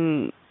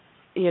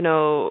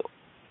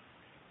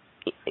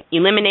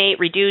eliminate,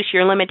 reduce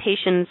your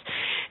limitations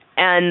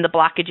and the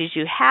blockages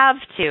you have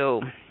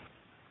to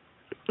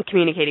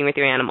communicating with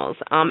your animals.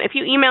 If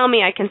you email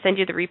me, I can send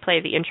you the replay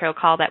of the intro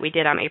call that we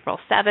did on April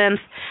 7th,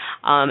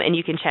 and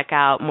you can check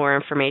out more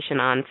information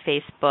on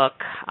Facebook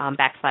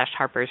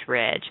 /Harper's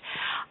Ridge.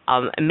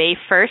 May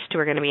 1st,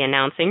 we're going to be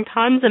announcing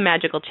tons of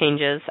magical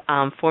changes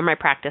for my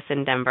practice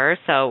in Denver,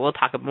 so we'll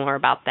talk more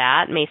about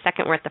that. May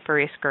 2nd, we're at the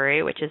Furry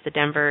Scurry, which is the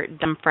Denver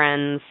Dumb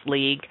Friends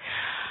League.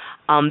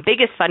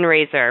 Biggest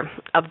fundraiser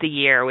of the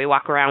year. We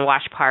walk around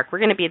Wash Park. We're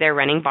going to be there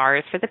running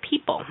bars for the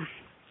people.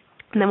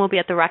 And then we'll be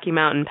at the Rocky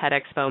Mountain Pet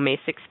Expo May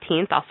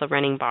 16th, also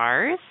running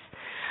bars.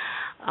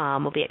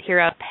 We'll be at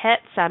Hero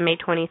Pets on May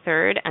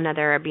 23rd,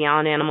 another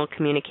Beyond Animal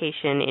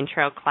Communication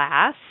intro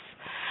class.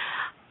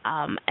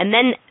 And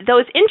then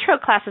those intro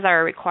classes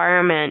are a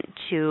requirement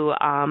to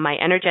my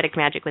Energetic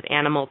Magic with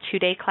Animal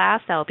 2-day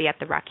class. That will be at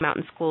the Rocky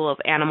Mountain School of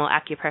Animal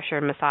Acupressure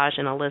and Massage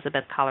in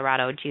Elizabeth,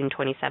 Colorado, June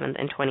 27th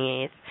and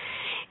 28th.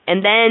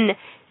 And then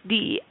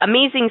the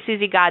amazing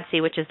Susie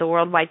Godsey, which is the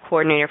worldwide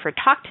coordinator for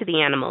Talk to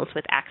the Animals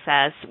with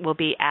Access, will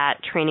be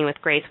at Training with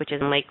Grace, which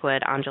is in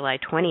Lakewood, on July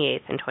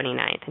 28th and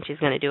 29th, and she's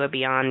going to do a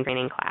Beyond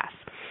training class.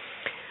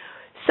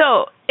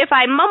 So if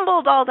I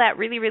mumbled all that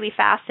really, really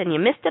fast and you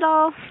missed it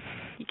all,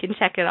 you can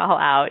check it all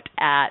out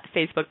at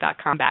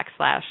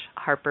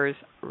facebook.com/Harper's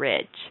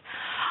Ridge.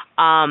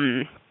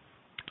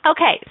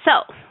 Okay,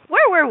 so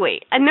where were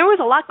we? And there was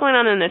a lot going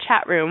on in the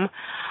chat room.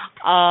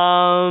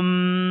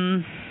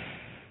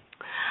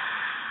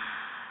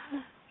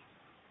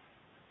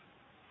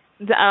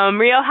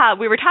 Rioja,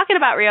 we were talking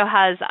about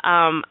Rioja's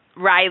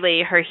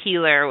Riley, her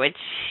healer, which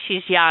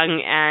she's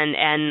young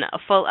and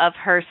full of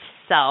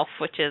herself,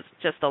 which is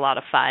just a lot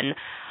of fun.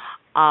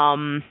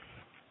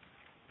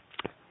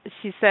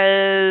 She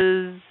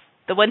says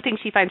the one thing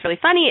she finds really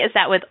funny is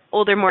that with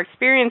older, more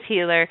experienced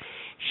healer,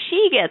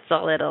 she gets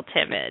a little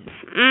timid.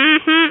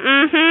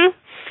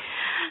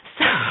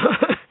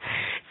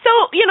 So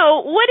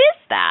what is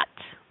that?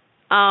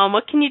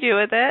 What can you do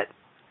with it?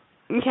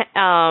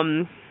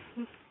 And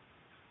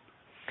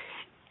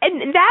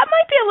that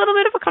might be a little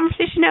bit of a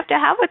conversation you have to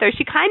have with her.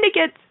 She kind of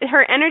gets,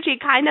 her energy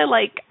kind of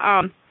like,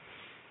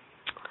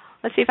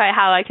 let's see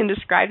how I can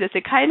describe this.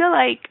 It kind of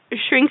like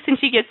shrinks and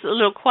she gets a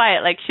little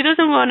quiet. Like she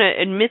doesn't want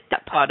to admit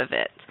that part of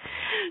it.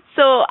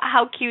 So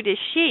how cute is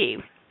she?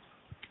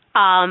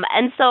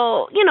 And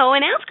so,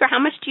 and ask her, how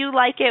much do you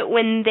like it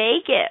when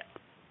they get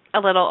a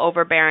little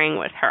overbearing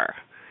with her?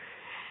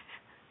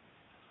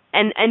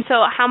 And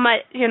so how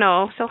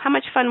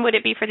much fun would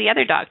it be for the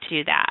other dog to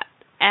do that?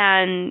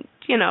 And,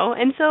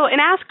 and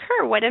ask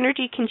her, what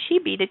energy can she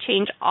be to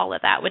change all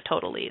of that with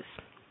total ease?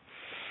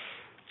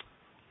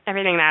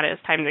 Everything that is,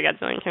 time to get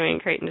something, come in,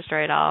 create and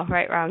destroy it all.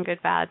 Right, wrong,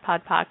 good, bad,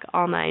 pod, poc,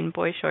 all nine,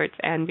 boy shorts,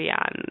 and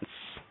beyonds.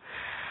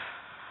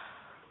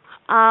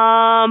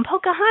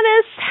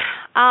 Pocahontas,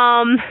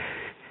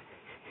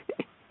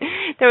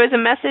 there was a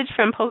message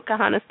from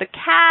Pocahontas the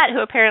cat,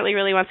 who apparently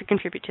really wants to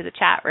contribute to the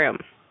chat room.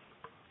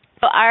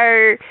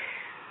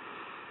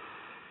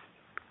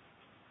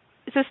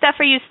 So Steph,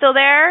 are you still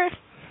there?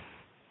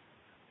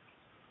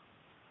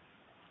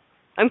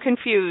 I'm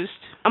confused.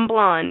 I'm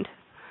blonde.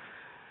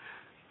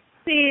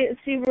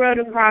 She wrote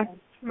across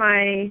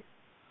my...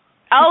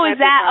 Oh, is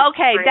that...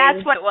 Okay,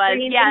 that's what it was.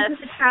 Yes.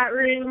 Into the chat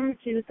room.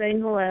 She was saying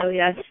hello.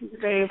 Yes, she's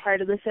very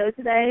part of the show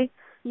today.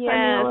 Yes.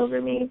 All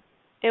over me.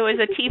 It was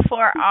a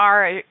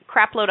T4R, a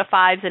crap load of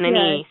fives and an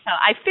E. So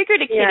I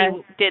figured a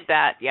kitty did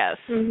that, yes.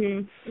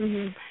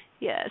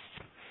 Yes.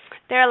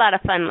 They're a lot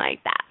of fun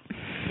like that.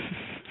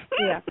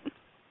 Yeah.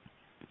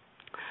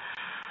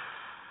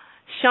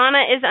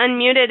 Shauna is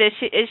unmuted.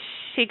 Is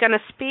she going to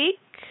speak?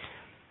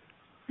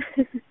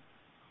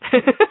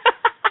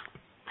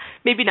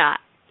 Maybe not.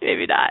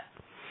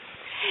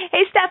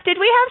 Hey, Steph, did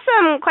we have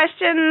some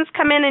questions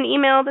come in an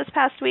email this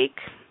past week?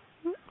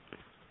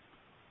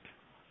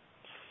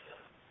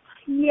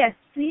 Yes,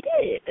 we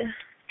did.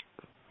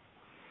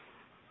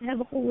 I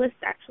have a whole list,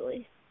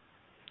 actually.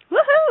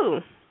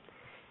 Woohoo!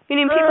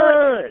 Meaning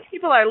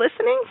people are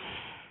listening?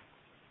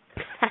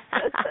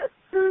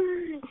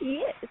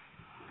 Yes.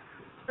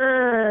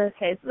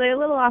 Okay, so they're a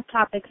little off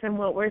topic from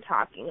what we're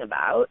talking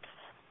about.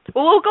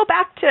 Well, we'll go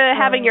back to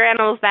having your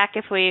animals back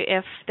if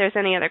there's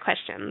any other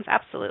questions.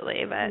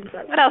 Absolutely. But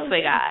what else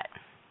we got?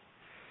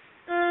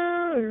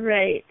 All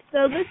right.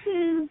 So this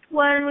is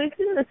one, we've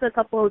seen this a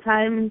couple of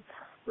times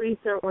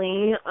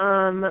recently.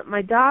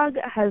 My dog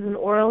has an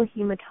oral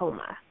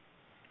hematoma.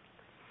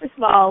 First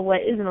of all,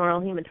 what is an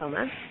oral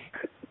hematoma?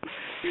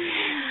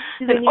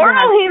 An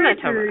oral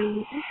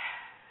hematoma.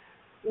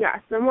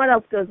 Yes, and what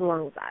else goes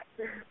along with that?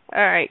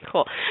 All right,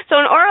 cool. So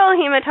an oral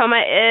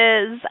hematoma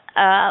is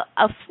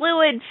a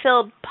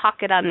fluid-filled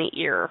pocket on the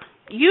ear,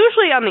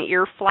 usually on the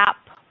ear flap,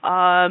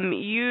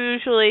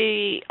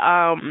 usually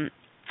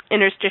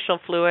interstitial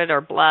fluid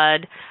or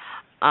blood.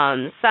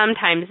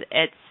 Sometimes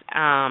it's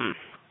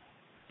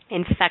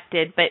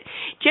infected, but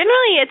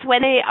generally it's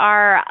when they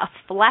are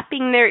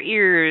flapping their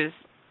ears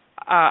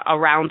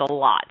around a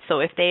lot.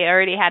 So if they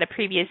already had a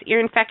previous ear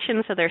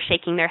infection, so they're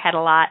shaking their head a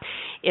lot.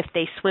 If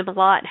they swim a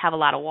lot, have a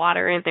lot of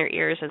water in their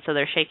ears, and so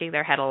they're shaking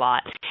their head a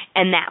lot.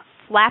 And that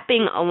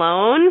flapping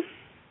alone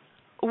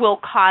will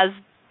cause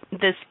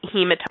this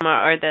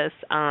hematoma or this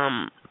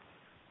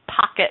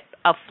pocket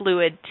of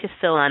fluid to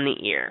fill on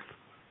the ear.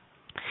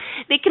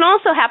 They can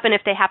also happen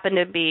if they happen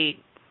to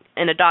be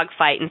in a dog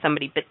fight and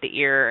somebody bit the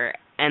ear,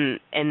 and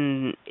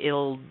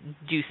it'll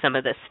do some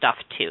of this stuff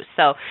too.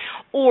 So,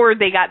 or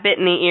they got bit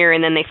in the ear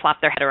and then they flop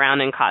their head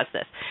around and cause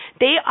this.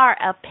 They are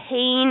a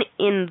pain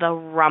in the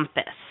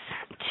rumpus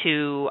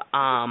to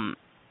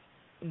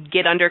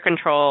get under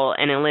control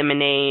and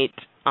eliminate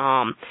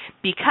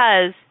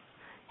because,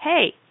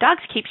 hey,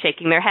 dogs keep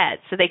shaking their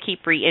heads, so they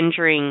keep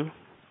re-injuring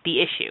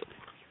the issue.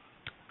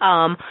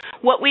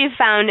 What we've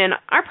found in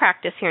our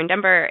practice here in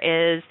Denver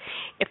is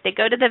if they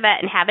go to the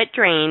vet and have it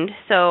drained,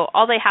 so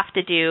all they have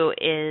to do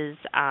is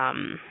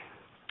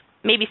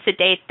maybe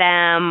sedate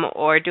them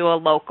or do a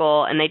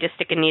local, and they just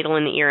stick a needle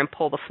in the ear and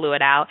pull the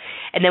fluid out,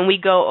 and then we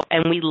go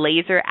and we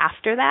laser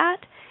after that,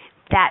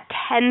 that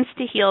tends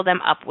to heal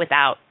them up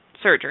without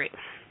surgery.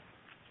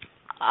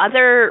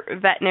 Other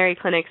veterinary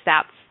clinics,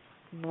 that's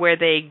where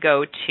they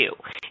go to,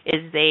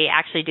 is they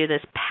actually do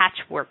this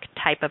patchwork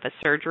type of a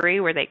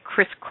surgery where they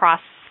crisscross.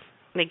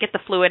 They get the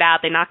fluid out,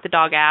 they knock the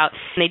dog out,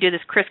 and they do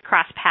this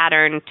crisscross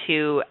pattern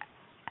to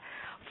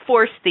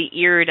force the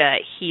ear to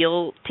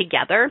heal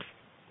together.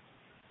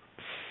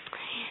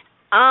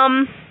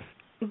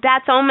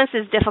 That's almost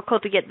as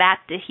difficult to get that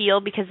to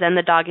heal because then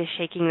the dog is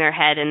shaking their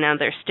head and now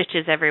there's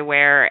stitches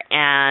everywhere,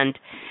 and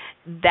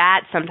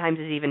that sometimes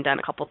is even done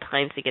a couple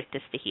times to get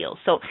this to heal.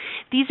 So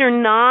these are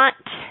not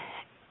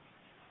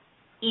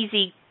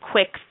easy,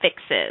 quick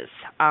fixes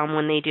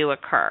when they do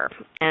occur.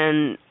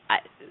 And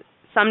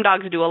some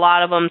dogs do a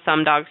lot of them.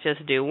 Some dogs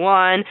just do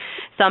one.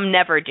 Some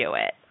never do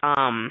it.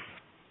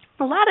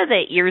 A lot of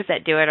the ears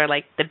that do it are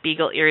like the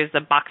beagle ears, the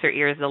boxer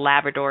ears, the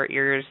Labrador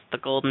ears, the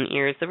golden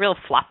ears. The real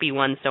floppy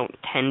ones don't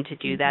tend to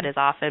do that as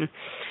often.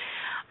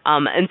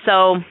 And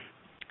so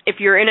if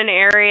you're in an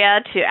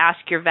area, to ask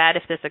your vet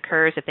if this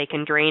occurs, if they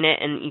can drain it,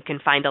 and you can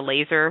find a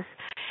laser.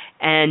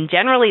 And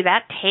generally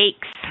that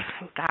takes,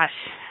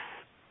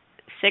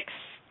 6,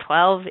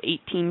 12,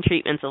 18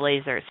 treatments of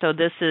laser. So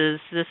this is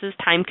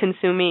time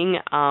consuming.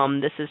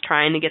 This is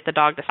trying to get the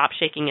dog to stop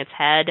shaking its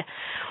head,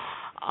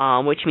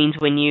 which means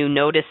when you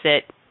notice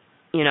it,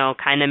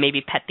 kind of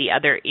maybe pet the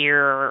other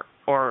ear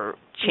or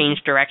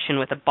change direction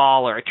with a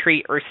ball or a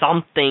treat or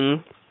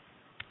something.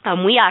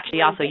 We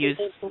actually also use...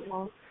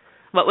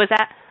 What was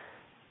that?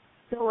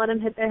 Don't let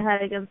them hit their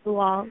head against the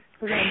wall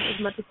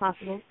as much as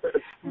possible.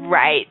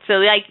 Right.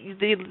 So,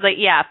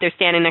 if they're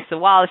standing next to the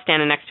wall, they're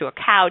standing next to a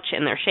couch,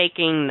 and they're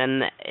shaking,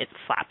 then it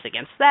slaps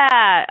against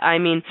that.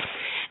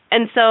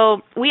 And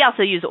so we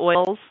also use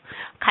oils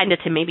kind of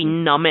to maybe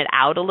numb it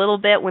out a little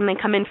bit when they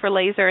come in for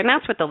laser, and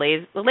that's what the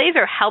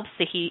laser helps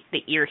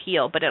the ear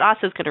heal, but it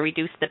also is going to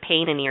reduce the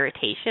pain and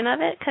irritation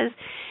of it, because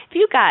if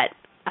you got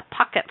a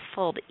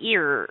pocket-full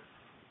ear,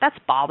 that's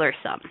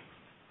bothersome.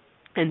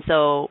 And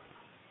so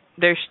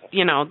there's,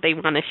 they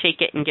want to shake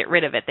it and get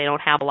rid of it. They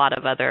don't have a lot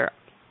of other,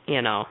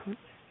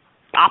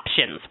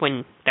 options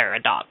when they're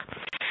a dog.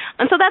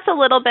 And so that's a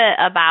little bit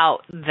about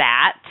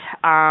that.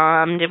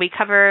 Did we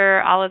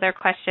cover all of their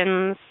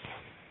questions?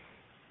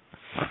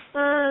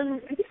 I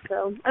think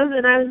so. I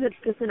was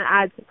just going to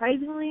add,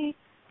 surprisingly,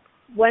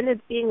 when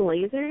it's being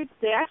lasered,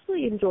 they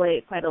actually enjoy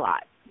it quite a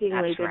lot. Being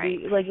That's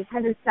lasered. right. It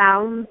kind of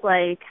sounds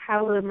like,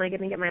 how am I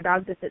going to get my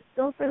dog to sit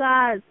still for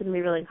that? It's going to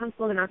be really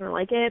uncomfortable. They're not going to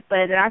like it, but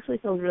it actually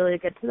feels really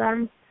good to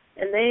them.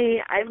 And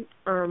I'm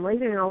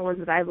lasering all the ones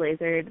that I've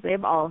lasered.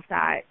 They've all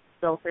sat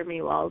still for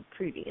me while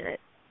treating it.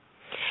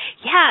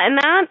 Yeah, and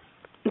that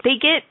they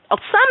get.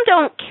 Some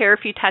don't care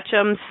if you touch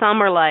them.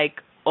 Some are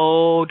like,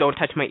 "Oh, don't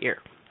touch my ear."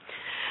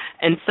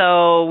 And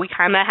so we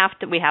kind of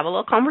we have a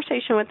little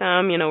conversation with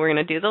them. We're going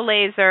to do the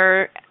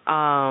laser,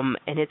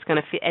 and it's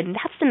going to and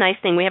that's the nice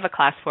thing. We have a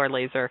class 4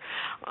 laser,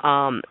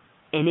 and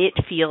it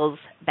feels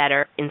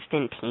better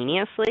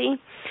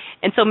instantaneously.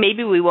 And so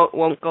maybe we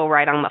won't go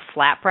right on the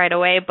flap right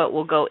away, but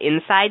we'll go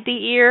inside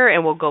the ear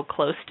and we'll go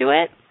close to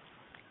it.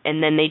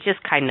 And then they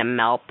just kind of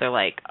melt. They're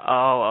like,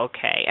 oh,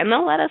 okay. And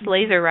they'll let us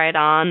laser right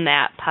on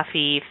that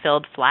puffy,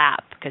 filled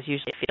flap, because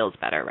usually it feels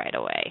better right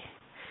away.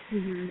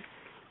 Mm-hmm.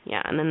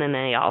 Yeah, and then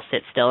they all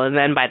sit still. And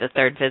then by the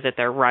third visit,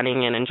 they're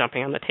running in and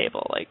jumping on the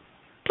table like,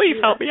 please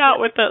help me out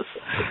with this.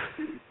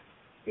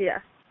 Yeah.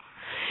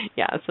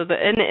 Yeah, so but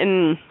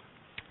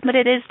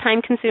it is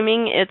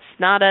time-consuming. It's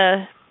not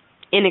a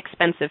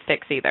inexpensive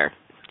fix either,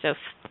 just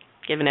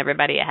giving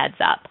everybody a heads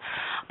up.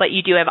 But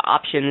you do have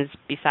options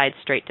besides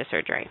straight to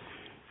surgery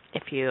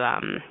if you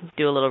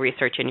do a little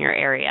research in your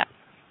area.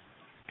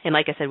 And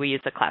like I said, we use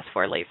the class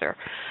 4 laser.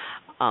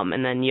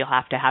 And then you'll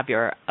have to have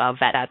your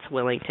vet that's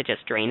willing to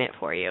just drain it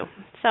for you.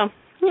 So,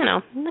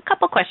 a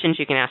couple questions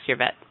you can ask your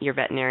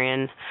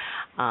veterinarian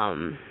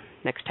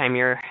next time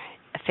you're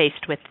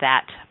faced with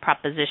that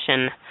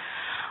proposition.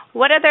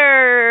 What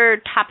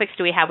other topics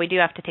do we have? We do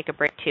have to take a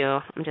break, too.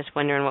 I'm just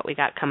wondering what we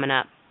got coming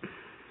up.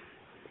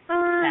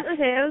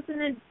 Okay, I was going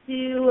to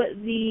do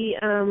we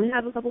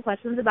have a couple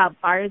questions about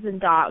bars and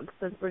dogs,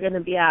 since we're going to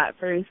be at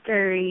Furry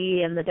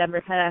Scurry and the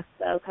Denver Pet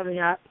Expo coming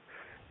up.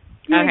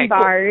 Okay,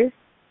 bars.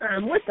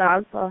 With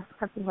dogs, I'll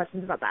have some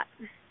questions about that.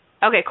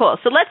 Okay, cool.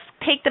 So let's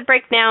take the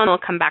break now, and we'll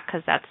come back,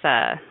 because that's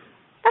a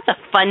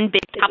fun,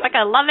 big topic.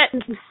 I love it.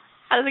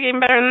 How does it get even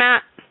better than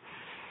that?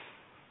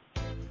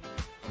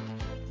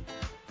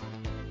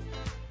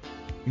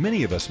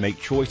 Many of us make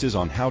choices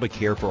on how to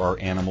care for our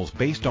animals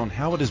based on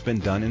how it has been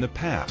done in the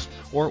past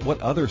or what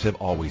others have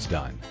always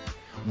done.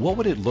 What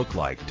would it look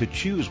like to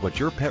choose what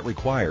your pet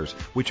requires,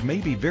 which may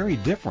be very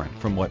different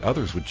from what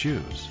others would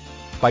choose?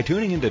 By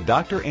tuning into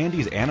Dr.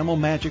 Andy's Animal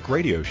Magic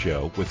Radio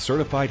Show with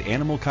certified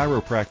animal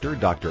chiropractor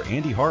Dr.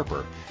 Andy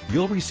Harper,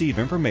 you'll receive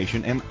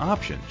information and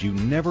options you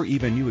never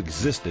even knew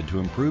existed to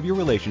improve your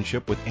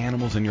relationship with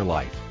animals in your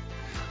life.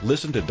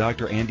 Listen to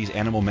Dr. Andy's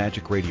Animal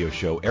Magic Radio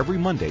Show every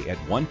Monday at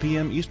 1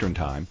 p.m. Eastern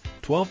Time,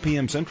 12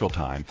 p.m. Central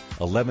Time,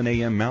 11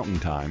 a.m. Mountain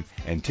Time,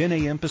 and 10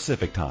 a.m.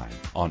 Pacific Time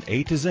on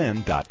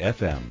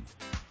A2Zen.fm.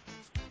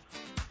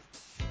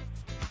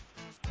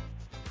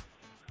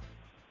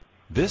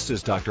 This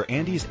is Dr.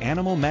 Andy's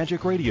Animal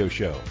Magic Radio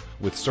Show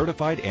with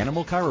certified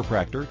animal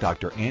chiropractor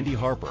Dr. Andy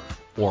Harper,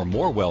 or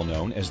more well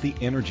known as the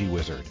Energy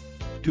Wizard.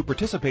 To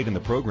participate in the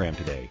program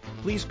today,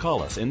 please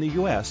call us in the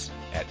U.S.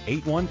 at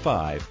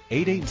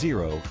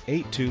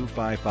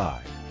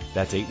 815-880-8255.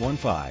 That's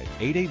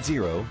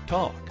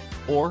 815-880-TALK.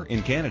 Or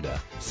in Canada,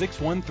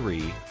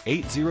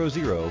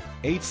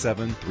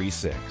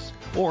 613-800-8736.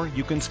 Or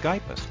you can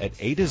Skype us at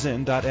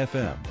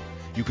A2Zen.fm.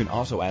 You can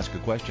also ask a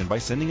question by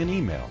sending an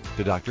email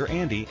to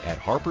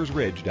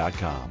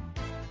drandy@harpersridge.com.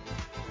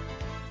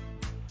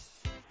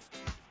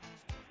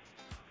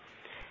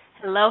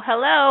 Hello,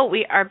 hello.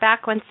 We are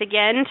back once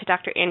again to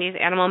Dr. Andy's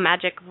Animal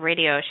Magic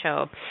Radio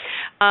Show.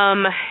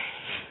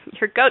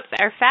 Your goats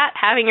are fat,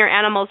 having your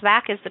animals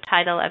back is the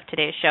title of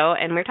today's show,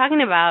 and we're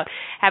talking about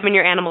having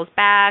your animals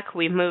back.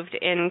 We've moved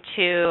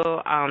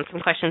into some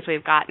questions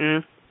we've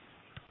gotten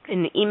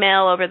in the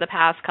email over the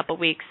past couple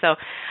weeks, so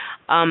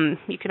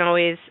you can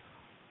always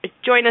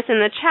join us in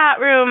the chat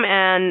room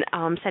and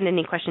send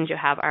any questions you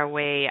have our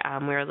way.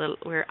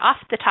 We're off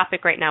the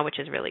topic right now, which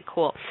is really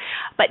cool.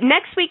 But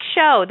next week's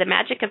show, The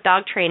Magic of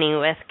Dog Training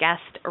with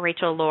guest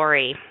Rachel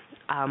Laurie.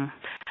 We're going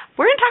to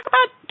talk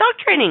about dog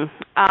training.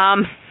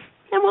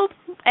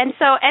 And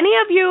so any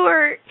of you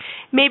or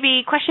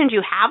maybe questions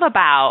you have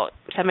about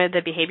some of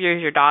the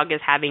behaviors your dog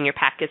is having, your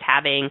pack is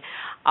having,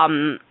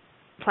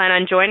 plan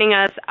on joining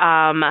us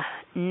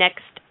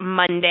next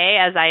Monday,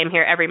 as I am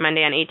here every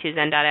Monday on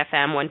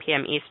a2zen.fm, 1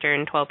 p.m.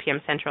 Eastern, 12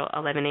 p.m. Central,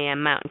 11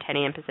 a.m. Mountain, 10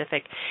 a.m.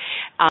 Pacific.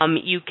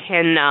 You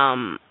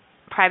can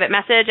private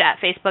message at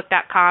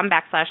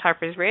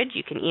facebook.com/Harpers Ridge.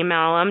 You can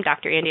email them,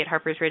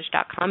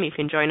 drandy@harpersridge.com. You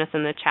can join us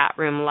in the chat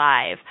room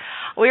live.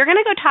 We're going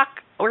to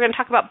talk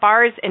about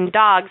bars and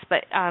dogs,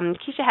 but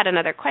Keisha had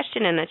another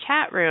question in the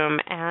chat room,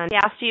 and she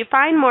asked, do you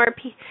find more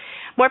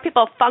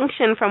people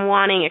function from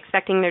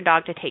expecting their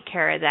dog to take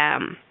care of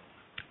them?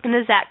 And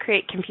does that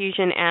create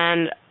confusion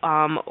and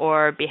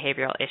or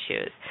behavioral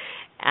issues?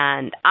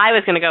 And I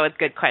was going to go with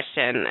good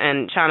question,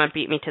 and Shauna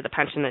beat me to the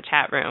punch in the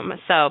chat room.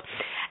 So,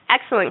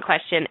 excellent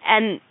question.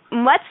 And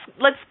let's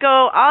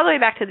go all the way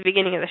back to the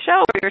beginning of the show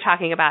where we were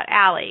talking about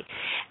Allie.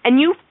 And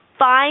you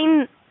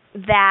find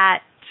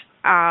that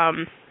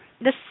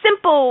the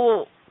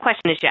simple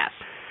question is yes,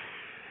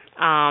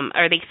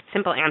 or the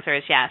simple answer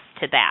is yes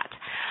to that.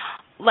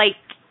 Like,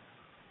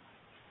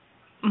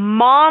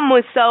 Mom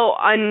was so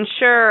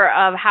unsure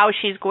of how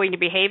she's going to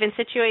behave in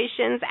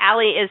situations.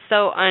 Allie is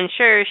so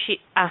unsure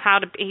how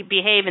to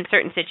behave in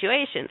certain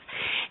situations.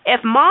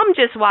 If Mom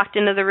just walked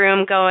into the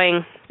room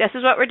going, this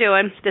is what we're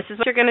doing, this is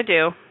what you're going to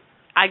do,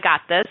 I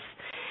got this,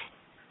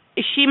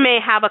 she may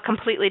have a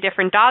completely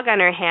different dog on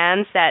her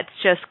hands that's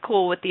just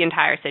cool with the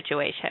entire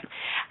situation.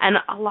 And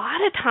a lot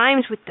of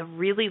times with the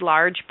really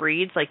large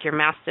breeds, like your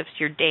Mastiffs,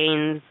 your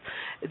Danes,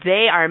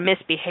 they are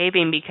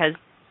misbehaving because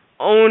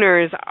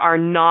owners are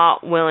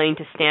not willing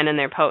to stand in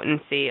their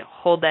potency,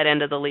 hold that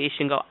end of the leash,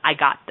 and go, I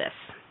got this.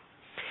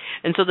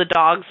 And so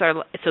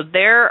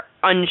they're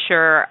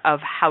unsure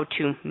of how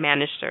to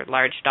manage their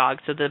large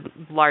dog. So the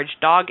large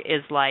dog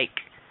is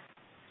like,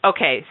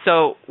 okay,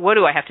 so what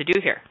do I have to do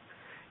here?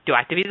 Do I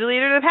have to be the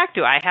leader of the pack?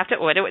 Do I have to,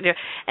 what do I do?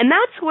 And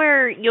that's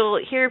where you'll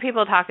hear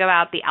people talk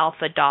about the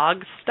alpha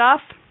dog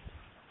stuff.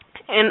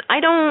 And I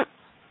don't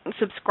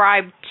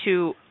subscribe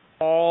to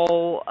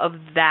all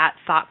of that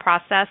thought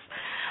process.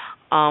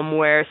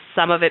 Where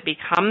some of it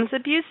becomes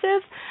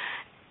abusive,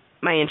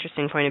 my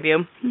interesting point of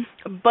view.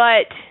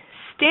 But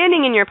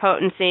standing in your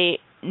potency,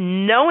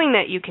 knowing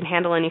that you can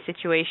handle any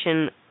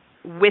situation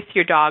with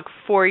your dog,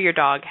 for your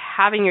dog,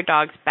 having your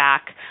dog's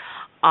back,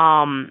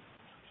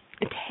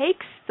 it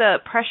takes the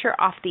pressure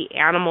off the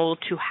animal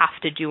to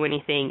have to do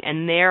anything,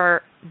 and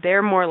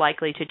they're more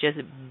likely to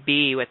just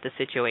be with the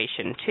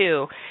situation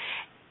too,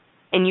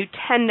 and you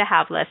tend to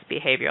have less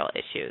behavioral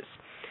issues.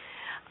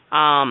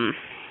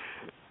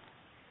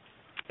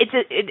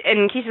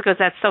 And Keisha goes,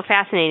 that's so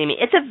fascinating to me.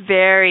 It's a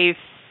very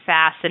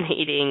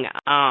fascinating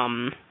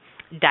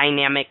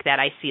dynamic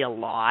that I see a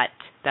lot,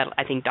 that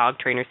I think dog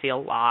trainers see a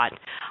lot,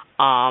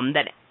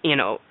 that,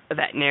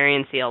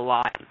 veterinarians see a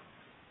lot.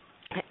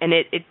 And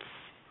it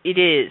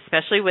is,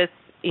 especially with,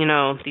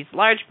 these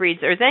large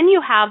breeds. Or then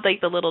you have,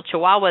 like, the little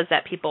Chihuahuas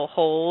that people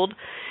hold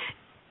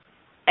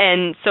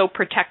and so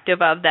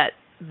protective of that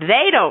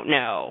they don't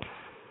know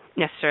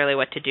necessarily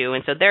what to do,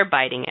 and so they're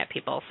biting at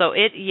people. So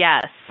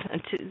yes,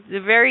 the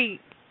very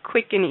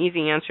quick and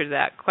easy answer to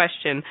that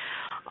question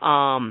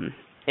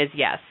is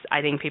yes.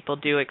 I think people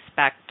do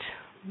expect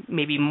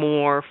maybe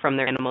more from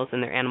their animals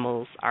than their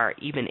animals are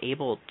even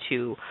able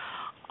to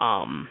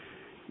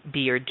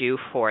be or do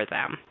for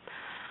them.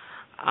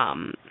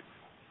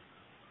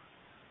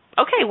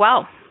 Okay,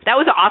 well, that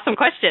was an awesome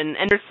question,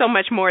 and there's so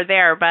much more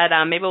there, but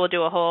maybe we'll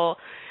do a whole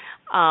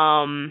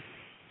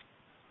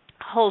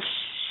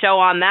show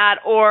on that,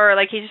 or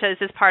like he says,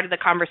 this is part of the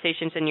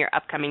conversations in your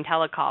upcoming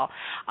telecall.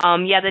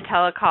 The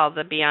telecall,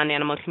 the Beyond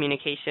Animal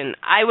Communication,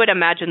 I would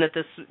imagine that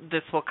this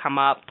will come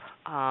up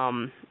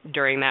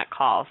during that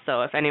call.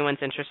 So if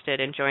anyone's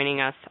interested in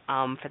joining us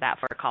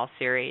for a call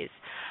series,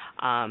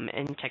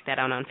 and check that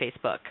out on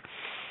Facebook.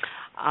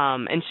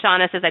 And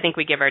Shauna says, I think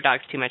we give our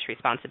dogs too much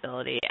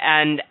responsibility.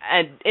 And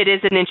it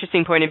is an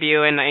interesting point of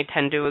view, and I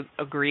tend to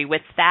agree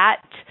with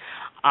that.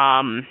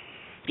 Or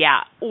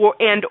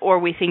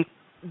we think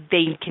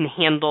they can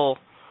handle,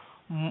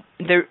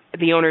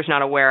 the owner's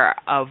not aware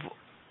of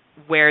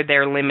where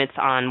their limits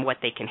on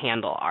what they can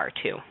handle are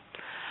too.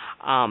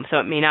 So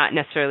it may not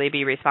necessarily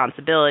be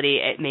responsibility.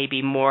 It may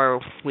be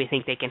more we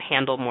think they can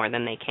handle more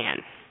than they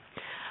can.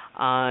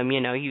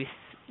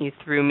 You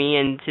threw me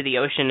into the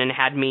ocean and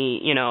had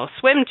me,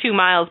 swim 2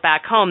 miles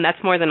back home.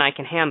 That's more than I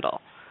can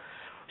handle.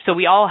 So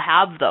we all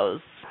have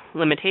those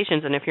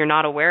limitations, and if you're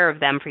not aware of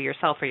them for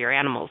yourself or your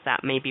animals,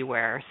 that may be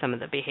where some of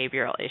the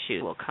behavioral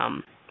issues will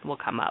come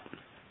up.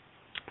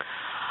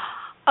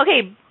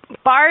 Okay,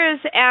 bars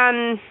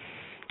and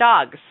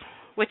dogs.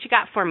 What you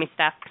got for me,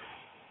 Steph?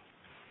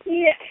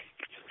 Yeah.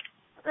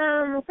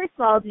 First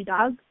of all, do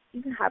dogs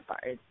even have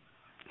bars?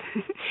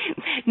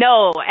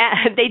 No,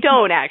 they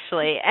don't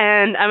actually.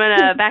 And I'm going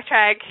to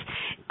backtrack.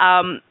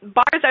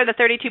 Bars are the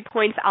 32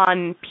 points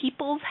on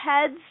people's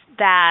heads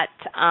that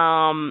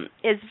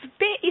is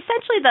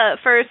essentially the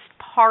first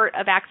part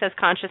of Access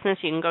Consciousness.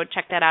 You can go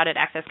check that out at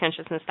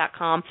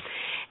accessconsciousness.com.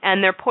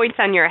 And they're points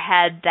on your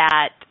head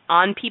that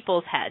on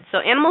people's heads. So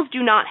animals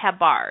do not have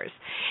bars.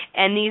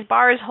 And these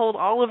bars hold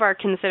all of our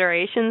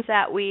considerations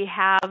that we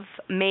have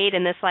made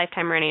in this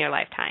lifetime or any other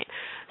lifetime.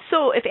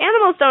 So if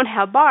animals don't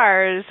have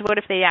bars, what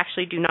if they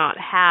actually do not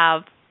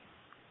have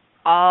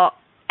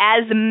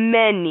as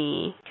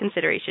many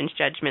considerations,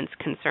 judgments,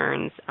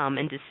 concerns,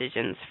 and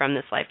decisions from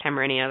this lifetime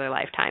or any other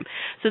lifetime?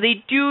 So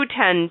they do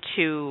tend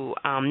to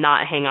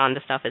not hang on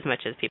to stuff as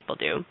much as people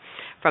do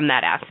from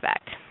that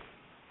aspect.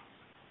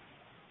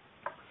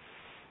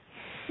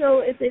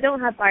 So if they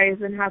don't have bars,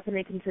 then how can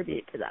they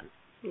contribute to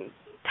them?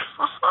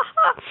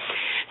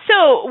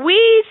 So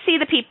we see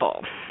the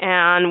people,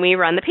 and we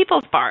run the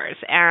people's bars,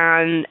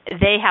 and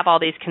they have all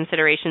these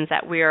considerations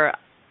that we're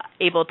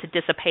able to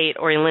dissipate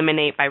or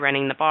eliminate by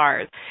running the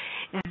bars.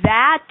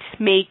 That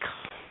may,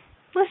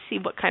 let's see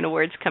what kind of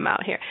words come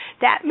out here.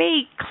 That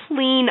may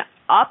clean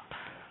up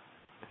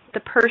the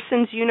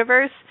person's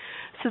universe,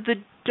 so the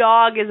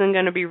dog isn't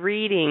going to be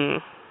reading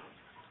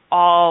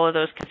all of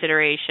those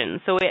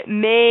considerations. So it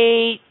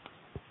may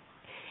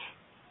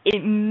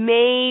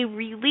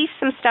release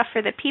some stuff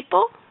for the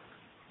people,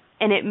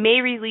 and it may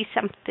release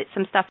some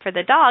stuff for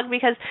the dog,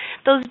 because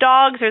those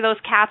dogs or those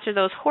cats or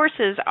those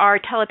horses are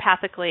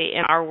telepathically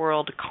in our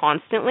world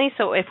constantly.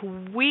 So if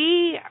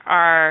we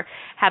are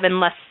having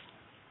less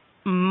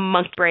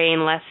monkey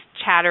brain, less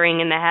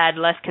chattering in the head,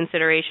 less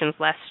considerations,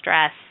 less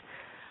stress,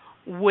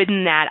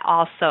 wouldn't that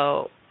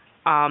also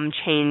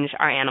change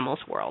our animals'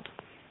 world?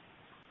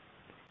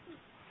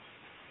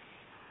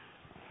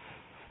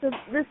 So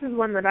this is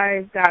one that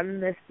I've gotten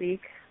this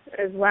week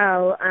as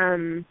well.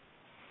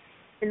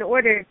 In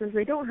order, since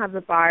they don't have the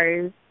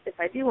bars, if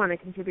I do want to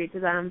contribute to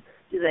them,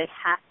 do they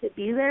have to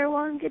be there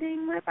while I'm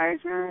getting my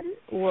bars run?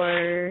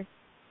 Or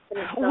can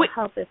it still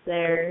help if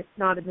they're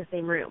not in the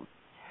same room?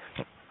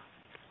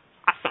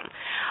 Awesome.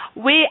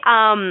 We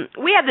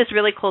have this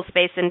really cool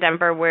space in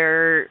Denver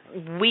where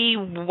we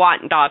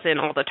want dogs in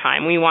all the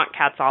time. We want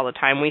cats all the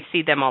time. We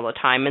see them all the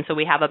time. And so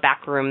we have a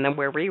back room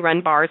where we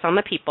run bars on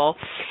the people.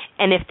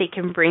 And if they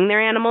can bring their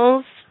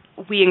animals,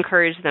 we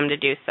encourage them to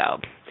do so.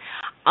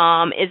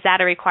 Is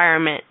that a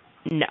requirement?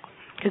 No,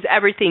 because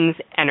everything's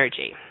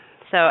energy.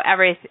 So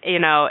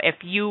if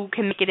you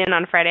can make it in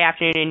on Friday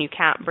afternoon and you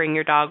can't bring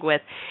your dog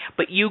with,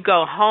 but you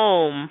go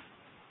home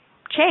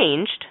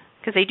changed,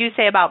 because they do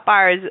say about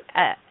bars,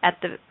 at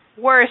the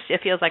worst, it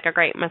feels like a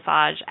great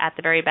massage. At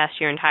the very best,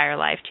 your entire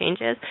life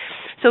changes.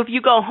 So if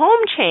you go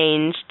home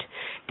changed,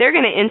 they're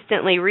going to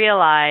instantly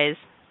realize,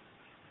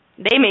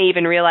 they may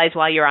even realize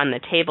while you're on the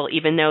table,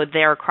 even though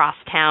they're across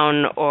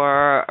town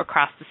or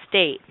across the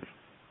state,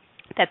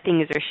 that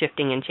things are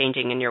shifting and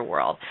changing in your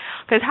world.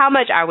 Because how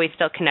much are we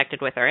still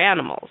connected with our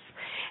animals?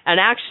 And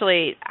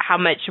actually, how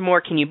much more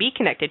can you be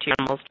connected to your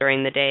animals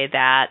during the day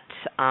that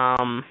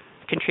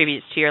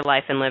contributes to your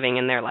life and living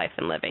and their life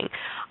and living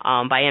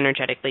by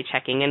energetically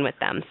checking in with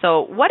them?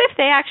 So what if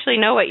they actually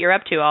know what you're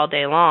up to all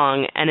day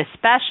long, and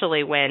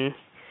especially when,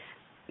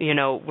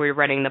 we're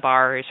running the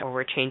bars or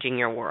we're changing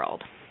your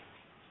world?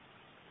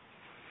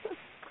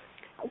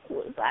 How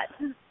cool is that?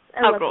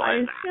 I love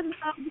bars.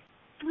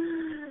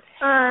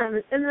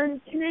 And then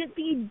can it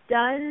be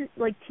done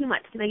too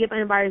much? Can I get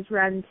my bars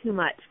run too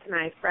much? Can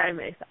I fry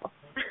myself?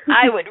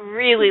 I would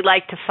really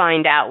like to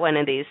find out one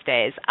of these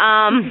days.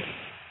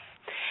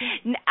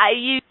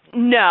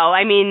 No,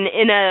 I mean,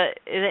 in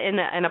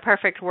a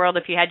perfect world,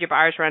 if you had your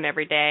bars run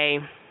every day,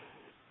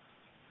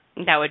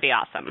 that would be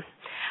awesome.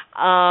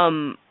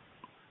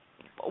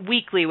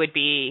 Weekly would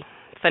be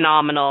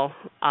phenomenal,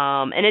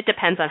 and it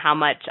depends on how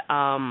much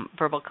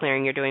verbal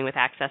clearing you're doing with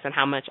Access and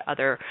how much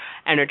other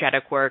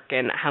energetic work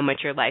and how much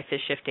your life is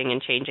shifting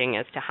and changing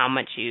as to how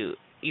much you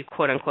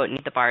quote-unquote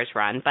need the bars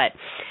run. But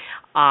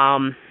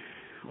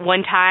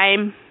one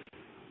time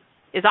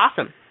is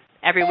awesome.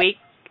 Every week,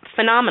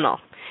 phenomenal.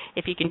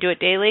 If you can do it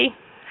daily,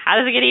 how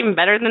does it get even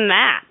better than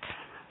that?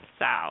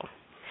 So,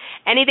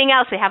 anything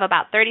else? We have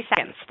about 30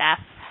 seconds, Steph.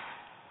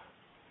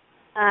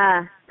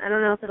 I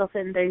don't know if it'll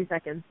fit in 30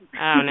 seconds.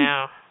 Oh,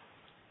 no.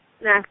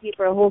 I'm going to ask you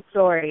for a whole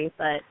story,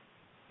 but...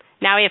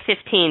 Now we have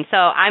 15, so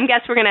I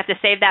guess we're going to have to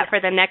save that for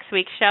the next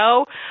week's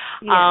show.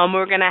 Yeah.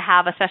 We're going to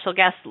have a special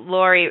guest,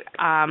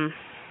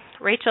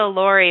 Rachel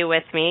Laurie,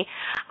 with me.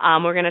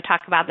 We're going to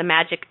talk about the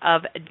magic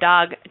of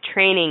dog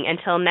training.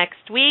 Until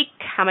next week,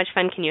 how much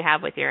fun can you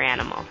have with your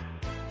animal?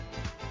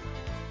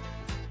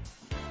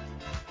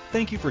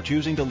 Thank you for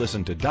choosing to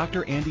listen to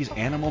Dr. Andy's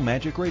Animal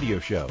Magic Radio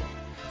Show.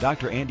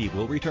 Dr. Andy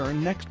will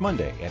return next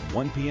Monday at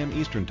 1 p.m.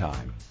 Eastern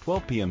Time,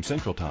 12 p.m.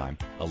 Central Time,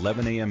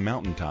 11 a.m.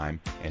 Mountain Time,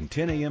 and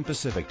 10 a.m.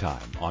 Pacific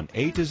Time on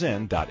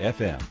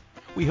A2Zen.fm.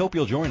 We hope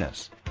you'll join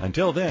us.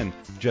 Until then,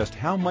 just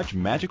how much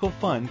magical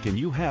fun can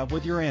you have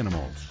with your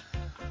animals?